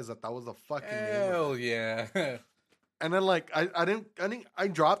didn't realize that was the fucking Hell yeah. And then like I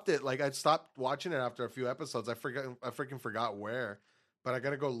dropped it. Like I stopped watching it after a few episodes. I freaking forgot where. But I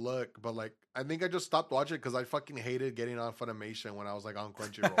gotta go look. But like I think I just stopped watching it because I fucking hated getting on Funimation when I was like on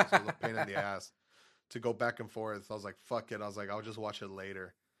Crunchyroll. So it was a pain in the ass to go back and forth. So I was like, fuck it. I was like, I'll just watch it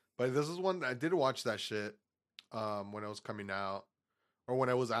later. But this is one I did watch that shit when it was coming out. Or when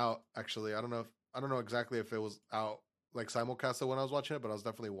it was out, actually. I don't know exactly if it was out like simulcasted when I was watching it, but I was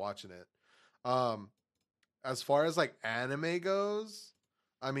definitely watching it. As far as like anime goes,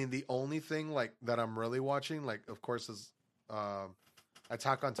 I mean the only thing like that I'm really watching, like of course, is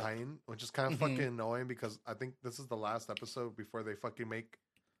Attack on Titan, which is kind of fucking annoying because I think this is the last episode before they fucking make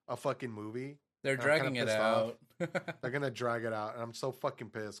a fucking movie. They're dragging it out. They're gonna drag it out, and I'm so fucking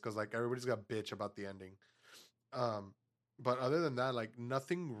pissed because like everybody's got bitch about the ending. But other than that, like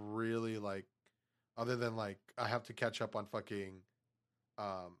nothing really like, other than like I have to catch up on fucking,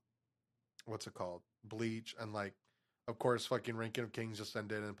 what's it called, Bleach, and like, of course, fucking Ranking of Kings just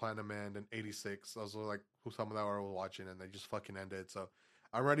ended, and Platinum Man and 86. Those were like some of that I was watching, and they just fucking ended. So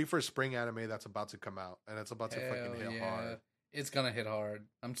I'm ready for spring anime that's about to come out, and it's about to fucking hit hard. It's gonna hit hard.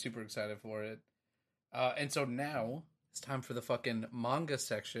 I'm super excited for it. And so now it's time for the fucking manga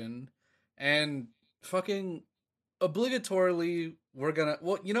section, and fucking obligatorily we're gonna,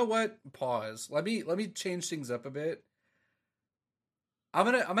 well, you know what, pause, let me change things up a bit. I'm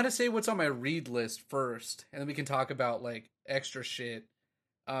gonna say what's on my read list first, and then we can talk about like extra shit,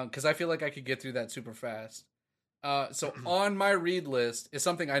 because I feel like I could get through that super fast. So on my read list is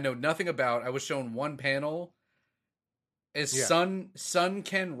something I know nothing about. I was shown one panel. Is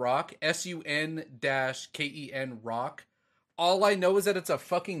Sunken Rock, SUN-KEN Rock. All I know is that it's a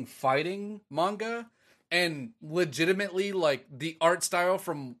fucking fighting manga, and legitimately, like, the art style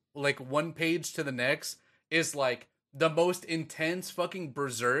from, like, one page to the next is, like, the most intense fucking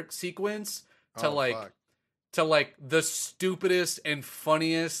Berserk sequence to the stupidest and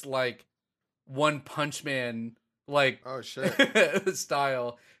funniest, like, One Punch Man, like, oh shit,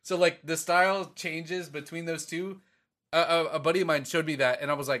 style. So, like, the style changes between those two. A buddy of mine showed me that,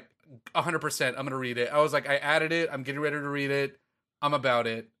 and I was like, 100%, I'm gonna read it. I was like, I added it, I'm getting ready to read it, I'm about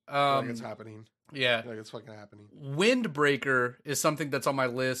it. Like it's happening. Yeah. Like it's fucking happening. Windbreaker is something that's on my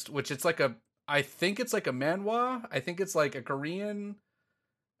list, which it's like I think it's like a manhwa. I think it's like a Korean,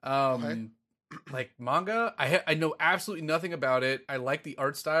 like manga. I know absolutely nothing about it. I like the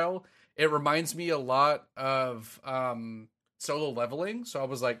art style. It reminds me a lot of Solo Leveling. So I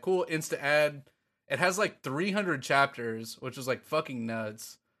was like, cool, insta add. It has like 300 chapters, which is like fucking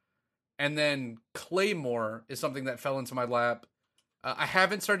nuts. And then Claymore is something that fell into my lap. I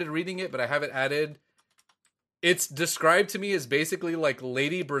haven't started reading it, but I have it added. It's described to me as basically like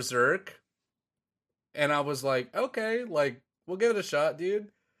Lady Berserk. And I was like, okay, like, we'll give it a shot, dude.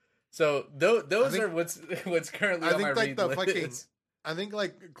 So those are what's currently on my read list. I think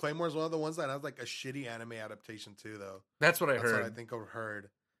like Claymore is one of the ones that has like a shitty anime adaptation too, though. That's what I That's heard. what I think I've heard.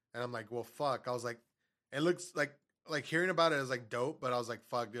 And I'm like, well, fuck. I was like, it looks like hearing about it is like dope, but I was like,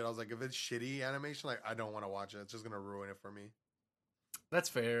 fuck, dude. I was like, if it's shitty animation, like I don't want to watch it. It's just gonna ruin it for me. That's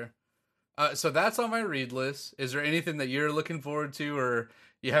fair. So that's on my read list. Is there anything that you're looking forward to, or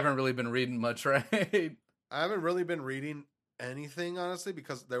you haven't really been reading much, right? I haven't really been reading anything, honestly,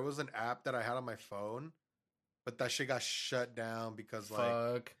 because there was an app that I had on my phone, but that shit got shut down because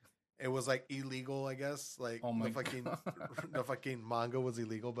like it was like illegal, I guess. Like the fucking manga was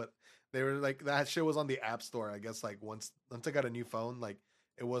illegal, but they were like that shit was on the App Store. I guess like once I got a new phone, like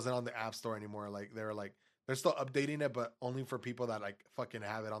it wasn't on the App Store anymore. Like they were like they're still updating it, but only for people that like fucking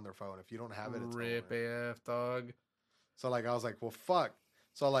have it on their phone. If you don't have it, it's rip over. AF dog. So like I was like, well, fuck.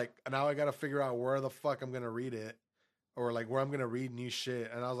 So like now I gotta figure out where the fuck I'm gonna read it, or like where I'm gonna read new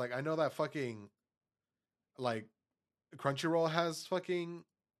shit. And I was like, I know that fucking like Crunchyroll has fucking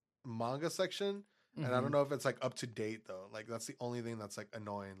manga section, and I don't know if it's like up to date though. Like that's the only thing that's like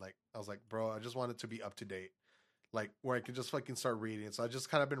annoying. Like I was like, bro, I just want it to be up to date, like where I can just fucking start reading. So I just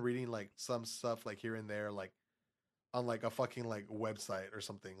kind of been reading like some stuff like here and there, like on like a fucking like website or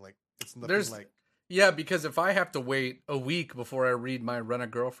something. Like it's nothing like. Yeah, because if I have to wait a week before I read my Run a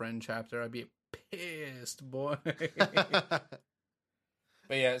Girlfriend chapter, I'd be pissed, boy. But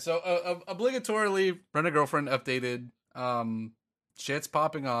yeah, so obligatorily Run a Girlfriend updated. Shit's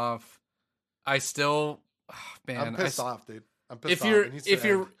popping off. I still, man, I'm pissed off, dude. I'm pissed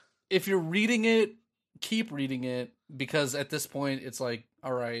off. If you're reading it, keep reading it, because at this point it's like,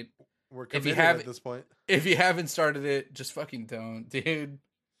 all right, we're committed at this point. If you haven't started it, just fucking don't, dude.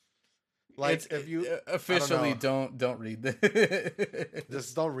 Like if you officially don't read this.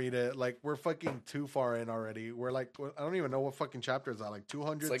 Just don't read it. Like we're fucking too far in already. We're like I don't even know what fucking chapter is that. Like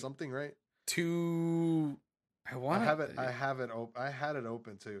 200 like something, right? I had it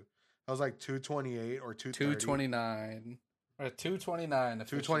open too. I was like 228 or 229 or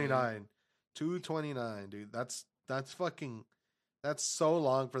 229. 229, dude. That's fucking that's so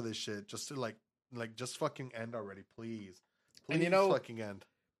long for this shit. Just to like just fucking end already, please. Please fucking end.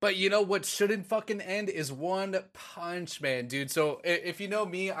 But you know what shouldn't fucking end is One Punch Man, dude. So if you know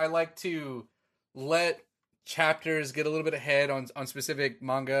me, I like to let chapters get a little bit ahead on specific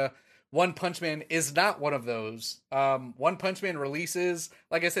manga. One Punch Man is not one of those. One Punch Man releases,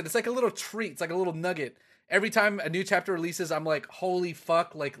 like I said, it's like a little treat. It's like a little nugget. Every time a new chapter releases, I'm like, holy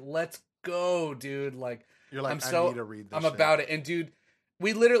fuck, like, let's go, dude. Like, you're like, I need to read this I'm about it. And dude,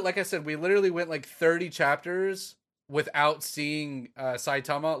 we literally went like 30 chapters without seeing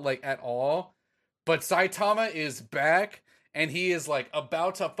Saitama like at all, but Saitama is back and he is like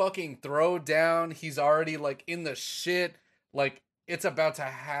about to fucking throw down. He's already like in the shit, like it's about to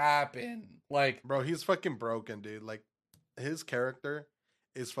happen. Like, bro, he's fucking broken, dude. Like his character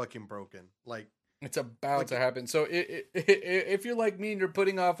is fucking broken. Like it's about to happen. So if you're like me and you're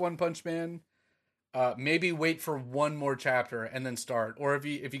putting off One Punch Man, maybe wait for one more chapter and then start. Or if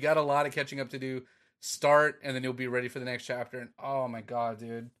you got a lot of catching up to do, start and then you'll be ready for the next chapter. And oh my god,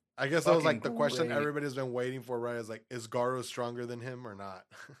 dude, I guess that was like the question everybody's been waiting for, right? Is like, is Garou stronger than him or not?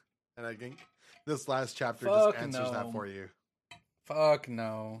 And I think this last chapter just answers that for you. Fuck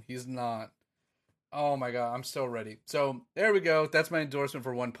no, he's not. Oh my god, I'm so ready. So there we go. That's my endorsement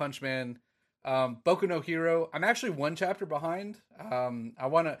for One Punch Man. Boku no Hero, I'm actually one chapter behind.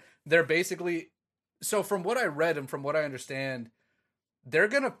 They're basically, so from what I read and from what I understand, they're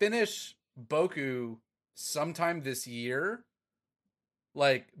gonna finish Boku sometime this year.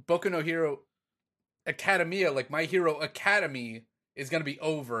 Like Boku no Hero Academia, like My Hero Academy, is going to be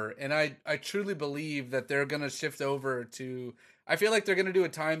over, and I truly believe that they're going to shift over to, I feel like they're going to do a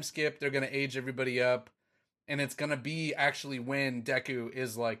time skip, they're going to age everybody up, and it's going to be actually when Deku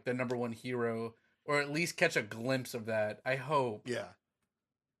is like the number one hero, or at least catch a glimpse of that. I hope. Yeah.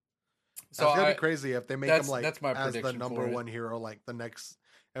 So it's gonna be crazy if they make him like that's my as the number one hero, like the next.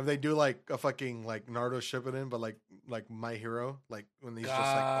 If they do like a fucking like Naruto Shippuden, but like My Hero, like when he's just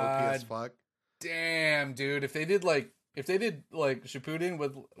like OP as fuck. Damn, dude! If they did like Shippuden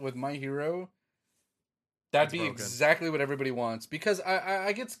with My Hero, that'd be exactly what everybody wants. Because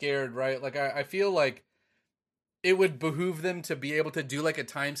I get scared, right? Like I feel like it would behoove them to be able to do like a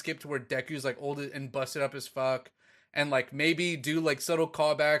time skip to where Deku's like old and busted up as fuck, and like maybe do like subtle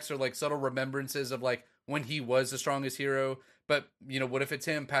callbacks or like subtle remembrances of like when he was the strongest hero. but what if it's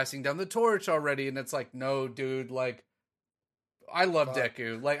him passing down the torch already? And it's like, no, dude, like, I love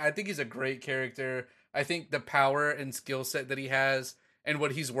Deku. Like, I think he's a great character. I think the power and skill set that he has and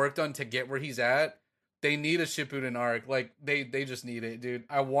what he's worked on to get where he's at, they need a Shippuden arc. Like, they just need it, dude.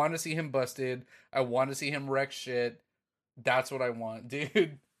 I want to see him busted. I want to see him wreck shit. That's what I want,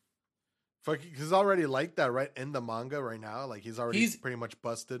 dude. Fuck, he's already like that, right? In the manga right now. Like, he's pretty much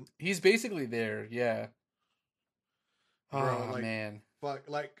busted. He's basically there, yeah. Bro, Oh, like, man. Fuck,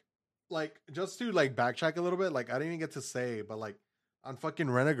 like, just to, like, backtrack a little bit, like, I didn't even get to say, but, like, on fucking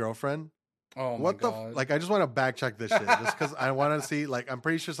Rent a Girlfriend, Oh, my what the, God. like, I just want to backtrack this shit, just because I want to see, like, I'm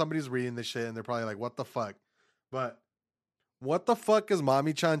pretty sure somebody's reading this shit, and they're probably like, what the fuck? But, what the fuck is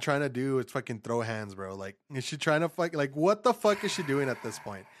Mami-chan trying to do? It's fucking throw hands, bro. Like, is she trying to fuck, like, what the fuck is she doing at this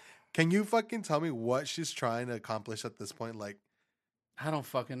point? Can you fucking tell me what she's trying to accomplish at this point? Like, I don't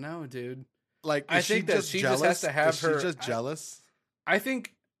fucking know, dude. like, I think that she just has to have her. She's just jealous. I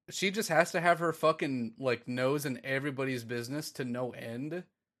think she just has to have her fucking like nose in everybody's business to no end,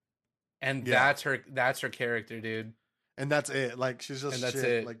 and Yeah. that's her character, dude. And that's it. Like, she's just And that's shit.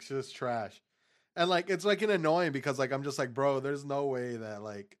 it. Like, she's just trash. And like, it's like an annoying because like I'm just like, bro, there's no way that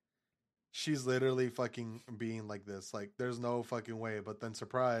like she's literally fucking being like this. Like, there's no fucking way. But then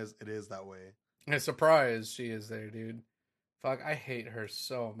surprise, it is that way. And a surprise, she is there, dude. Fuck, I hate her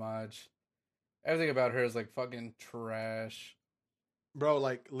so much. Everything about her is like fucking trash. Bro,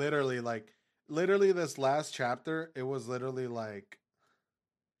 like literally this last chapter, it was literally like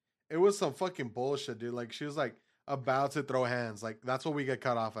it was some fucking bullshit, dude. Like, she was like about to throw hands. Like, that's what we get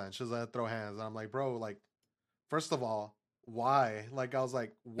cut off on. She was like, throw hands. And I'm like, bro, like, first of all, why? Like, I was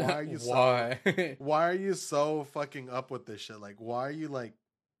like, why are you Why? why are you so fucking up with this shit? Like, why are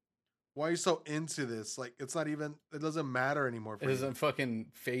you so into this? Like, it's not even, it doesn't matter anymore for It you. doesn't fucking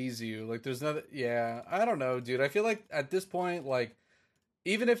phase you. Like, there's nothing. Yeah, I don't know, dude. I feel like at this point, like,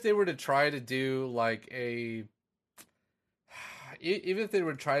 even if they were to try to do like even if they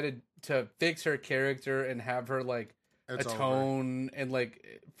were to try to fix her character and have her like It's over. atone and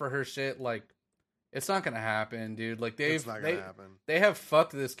like for her shit, like, it's not gonna happen, dude. Like, It's not gonna happen. they have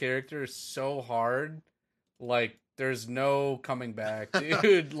fucked this character so hard, like, there's no coming back,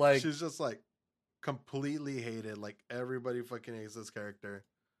 dude. Like, She's just like completely hated. Like, everybody fucking hates this character.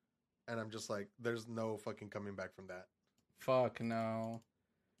 And I'm just like, there's no fucking coming back from that. fuck no.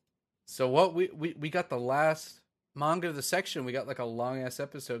 So what we got the last manga of the section. We got like a long ass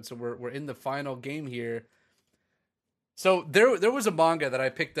episode, so we're in the final game here. So there was a manga that I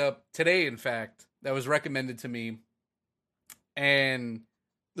picked up today, in fact, that was recommended to me, and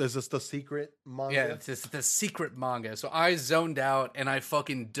Is this the secret manga? yeah, it's the secret manga. So I zoned out and I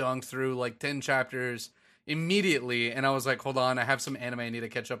fucking dunked through like 10 chapters immediately, and I was like, hold on, I have some anime I need to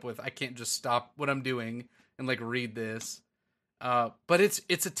catch up with. I can't just stop what I'm doing and like read this. But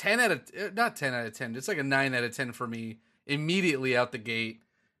it's a 10 out of, not 10 out of 10. It's like a 9 out of 10 for me immediately out the gate.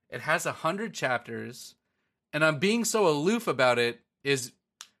 It has 100 chapters, and I'm being so aloof about it is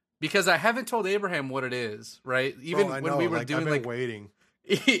because I haven't told Abraham what it is, right? Even Bro, I when know, we were like, doing I've been like waiting.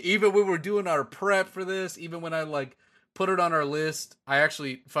 even when we were doing our prep for this, even when I like put it on our list, I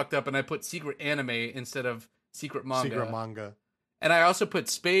actually fucked up and I put secret anime instead of secret manga. Secret manga. And I also put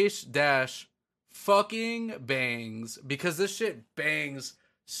space dash fucking bangs because this shit bangs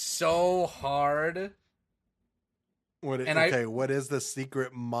so hard. What is the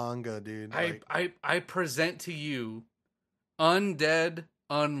secret manga, dude? Like, I present to you Undead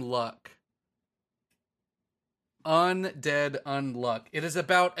Unluck. Undead Unluck. It is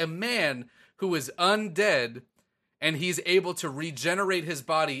about a man who is undead and he's able to regenerate his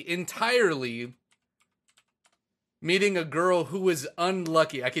body entirely, meeting a girl who is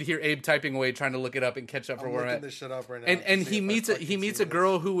unlucky. I could hear Abe typing away trying to look it up and catch up for I'm where I'm looking at. this shit up right now. And to see he if I meets a fucking see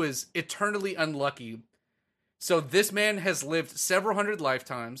girl this. who is eternally unlucky. So this man has lived several hundred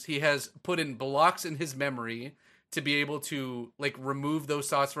lifetimes. He has put in blocks in his memory to be able to like remove those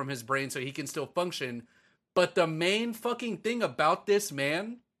thoughts from his brain so he can still function. But the main fucking thing about this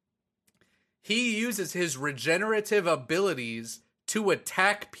man, he uses his regenerative abilities to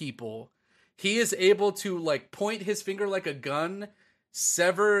attack people. He is able to like point his finger like a gun,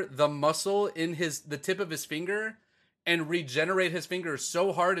 sever the muscle in the tip of his finger, and regenerate his finger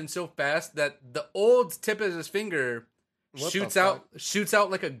so hard and so fast that the old tip of his finger What shoots the out fuck?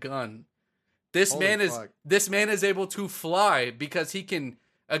 like a gun. This Holy fuck. man is able to fly because he can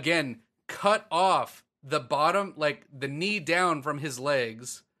again cut off the bottom, like the knee down from his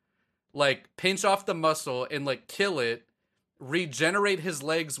legs, like pinch off the muscle and like kill it, regenerate his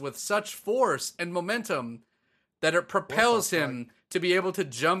legs with such force and momentum that it propels him to be able to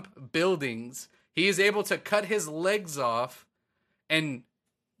jump buildings. He is able to cut his legs off and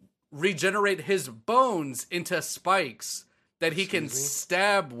regenerate his bones into spikes that he can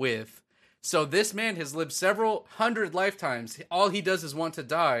stab with. So this man has lived several hundred lifetimes. All he does is want to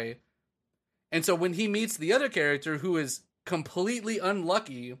die. And so when he meets the other character who is completely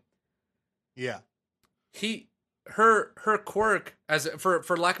unlucky, yeah, her quirk, as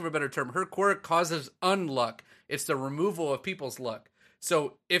for lack of a better term, her quirk causes unluck. It's the removal of people's luck.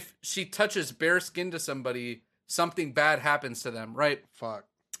 So if she touches bare skin to somebody, something bad happens to them, right? Fuck.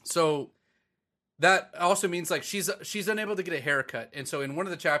 So that also means like she's unable to get a haircut. And so in one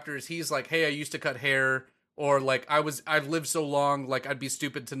of the chapters, he's like, "Hey, I used to cut hair," or like I've lived so long, like I'd be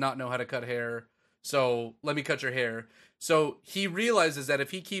stupid to not know how to cut hair. So let me cut your hair. So he realizes that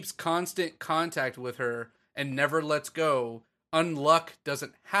if he keeps constant contact with her and never lets go, unluck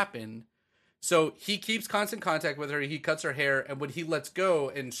doesn't happen. So he keeps constant contact with her. He cuts her hair, and when he lets go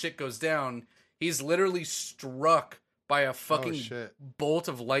and shit goes down, he's literally struck by a fucking bolt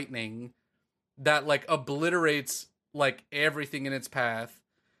of lightning that like obliterates like everything in its path.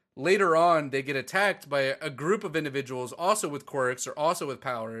 Later on, they get attacked by a group of individuals also with quirks or also with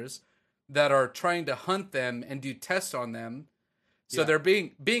powers that are trying to hunt them and do tests on them. So they're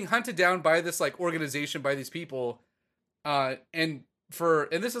being hunted down by this like organization, by these people. And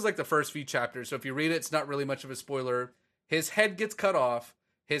this is like the first few chapters. So if you read it, it's not really much of a spoiler. His head gets cut off.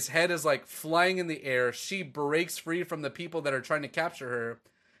 His head is like flying in the air. She breaks free from the people that are trying to capture her,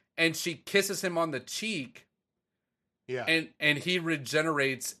 and she kisses him on the cheek. Yeah. And he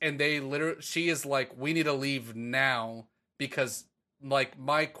regenerates, and she is like, "We need to leave now because like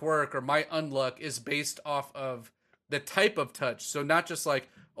my quirk or my unluck is based off of the type of touch. So not just like,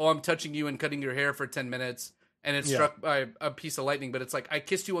 oh, I'm touching you and cutting your hair for 10 minutes and it's struck by a piece of lightning, but it's like I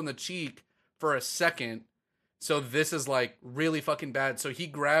kissed you on the cheek for a second. So this is like really fucking bad." So he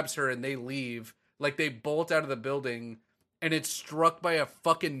grabs her and they leave. Like they bolt out of the building and it's struck by a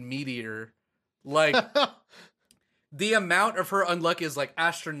fucking meteor. Like the amount of her unluck is like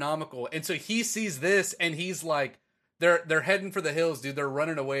astronomical. And so he sees this and he's like, they're heading for the hills, dude. They're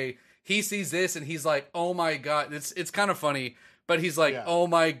running away. He sees this and he's like, "Oh my God." It's kind of funny, but he's like, "Oh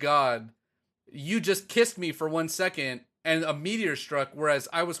my God, you just kissed me for 1 second and a meteor struck, whereas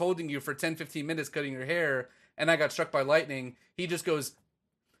I was holding you for 10, 15 minutes cutting your hair and I got struck by lightning." He just goes,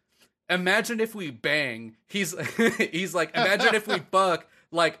 "Imagine if we bang." He's like, "Imagine if we fuck,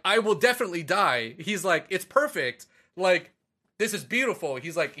 like I will definitely die." He's like, "It's perfect. Like, this is beautiful."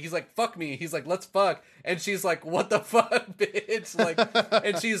 He's like, "Fuck me." He's like, "Let's fuck." And she's like, "What the fuck, bitch?" Like,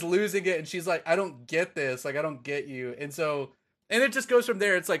 and she's losing it. And she's like, "I don't get this. Like, I don't get you." And it just goes from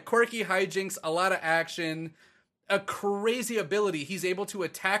there. It's like quirky hijinks, a lot of action, a crazy ability. He's able to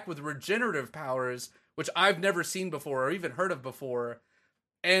attack with regenerative powers, which I've never seen before or even heard of before.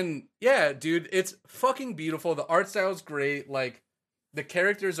 And yeah, dude, it's fucking beautiful. The art style is great. Like, the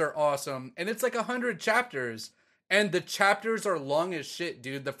characters are awesome. And it's like 100 chapters. And the chapters are long as shit,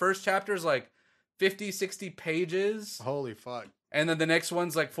 dude. The first chapter is like 50, 60 pages. Holy fuck. And then the next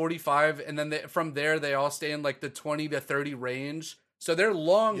one's like 45. And then from there, they all stay in like the 20 to 30 range. So they're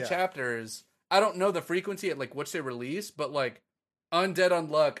long chapters. I don't know the frequency at like which they release, but like Undead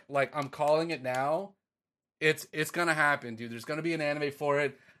Unluck, like I'm calling it now. It's going to happen, dude. There's going to be an anime for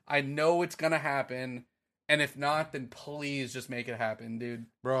it. I know it's going to happen. And if not, then please just make it happen, dude.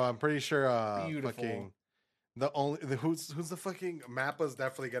 Bro, I'm pretty sure Beautiful. Fucking who's the fucking Mappa's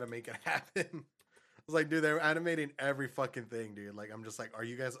definitely gonna make it happen. I was like, dude, they're animating every fucking thing, dude. Like, I'm just like, are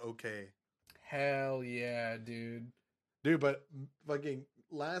you guys okay? Hell yeah, dude. Dude, but fucking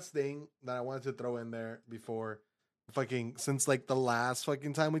last thing that I wanted to throw in there before fucking, since like the last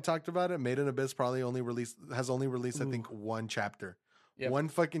fucking time we talked about it, Made in Abyss probably has only released I think one chapter. Yep. One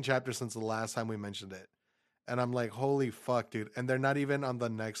fucking chapter since the last time we mentioned it. And I'm like, holy fuck, dude. And they're not even on the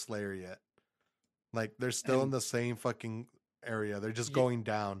next layer yet. Like, they're still in the same fucking area. They're just going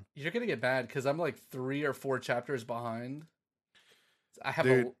down. You're going to get mad because I'm like 3 or 4 chapters behind. I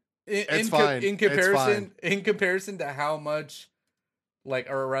have it's fine. In comparison to how much, like,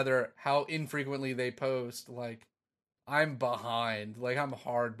 or rather, how infrequently they post, like, I'm behind. Like, I'm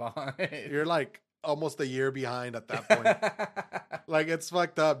hard behind. You're like almost a year behind at that point. Like, it's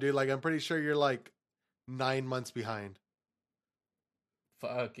fucked up, dude. Like, I'm pretty sure you're like 9 months behind.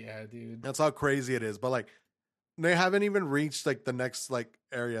 Fuck yeah, dude. That's how crazy it is. But like, they haven't even reached like the next like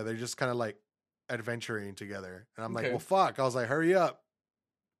area. They're just kind of like adventuring together. And I'm like, well, fuck. I was like, hurry up.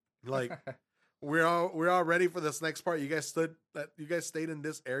 Like, we're all ready for this next part. You guys stayed in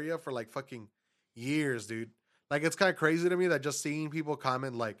this area for like fucking years, dude. Like, it's kind of crazy to me that just seeing people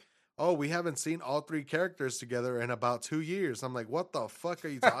comment like, "Oh, we haven't seen all 3 characters together in about 2 years." I'm like, what the fuck are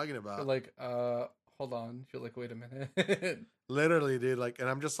you talking about? Like, hold on. You're like, wait a minute. Literally, dude. Like, and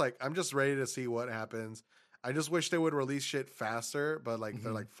I'm just ready to see what happens. I just wish they would release shit faster, but like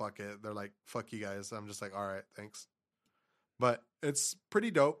they're like, fuck it. They're like, fuck you guys. I'm just like, all right, thanks. But it's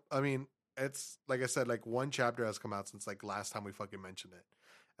pretty dope. I mean, it's like I said, like one chapter has come out since like last time we fucking mentioned it.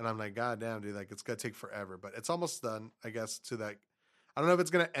 And I'm like, God damn, dude, like it's gonna take forever. But it's almost done, I guess, to that. I don't know if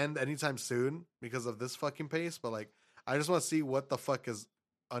it's gonna end anytime soon because of this fucking pace, but like I just want to see what the fuck is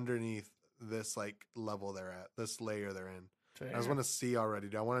underneath this like level they're at, this layer they're in. Fair. I just want to see already.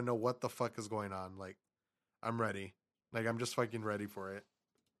 Dude. I want to know what the fuck is going on. Like, I'm ready. Like, I'm just fucking ready for it.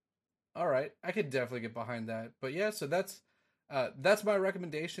 All right, I could definitely get behind that. But yeah, so that's my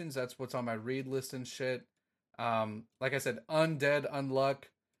recommendations. That's what's on my read list and shit. Like I said, Undead Unluck.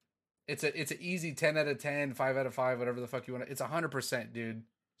 It's an easy 10 out of 10, 5 out of 5, whatever the fuck you want. It's 100%, dude.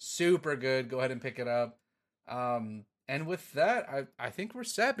 Super good. Go ahead and pick it up. And with that, I think we're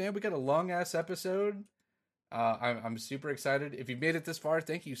set, man. We got a long ass episode. I'm super excited. If you made it this far,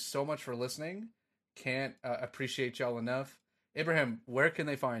 thank you so much for listening. Can't appreciate y'all enough. Abraham, where can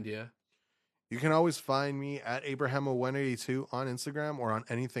they find you? You can always find me at Abrahamo182 on Instagram or on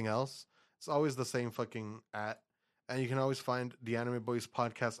anything else. It's always the same fucking @ And you can always find the Anime Boys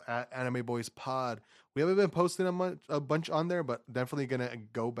podcast at Anime Boys Pod. We haven't been posting a bunch on there, but definitely gonna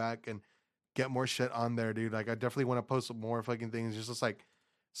go back and get more shit on there, dude. Like I definitely want to post more fucking things. It's just like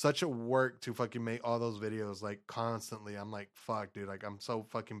such a work to fucking make all those videos like constantly. I'm like, fuck, dude. Like I'm so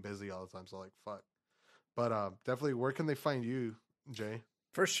fucking busy all the time. So like, fuck. But definitely, where can they find you, Jay?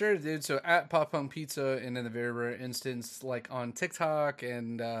 For sure, dude. So at Pop Punk Pizza, and in the very rare instance, like on TikTok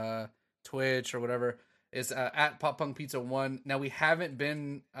and Twitch or whatever, is at Pop Punk Pizza 1. Now we haven't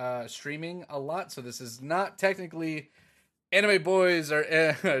been streaming a lot, so this is not technically Anime Boys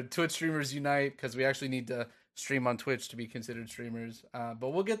or Twitch Streamers Unite, because we actually need to stream on Twitch to be considered streamers. But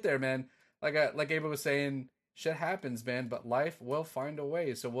we'll get there, man. Like Ava was saying, shit happens, man. But life will find a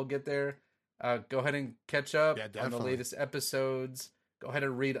way, so we'll get there. Go ahead and catch up on the latest episodes. Go ahead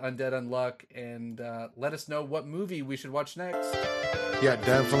and read Undead Unluck, and let us know what movie we should watch next. Yeah,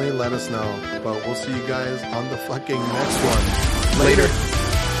 definitely let us know. But we'll see you guys on the fucking next one. Later.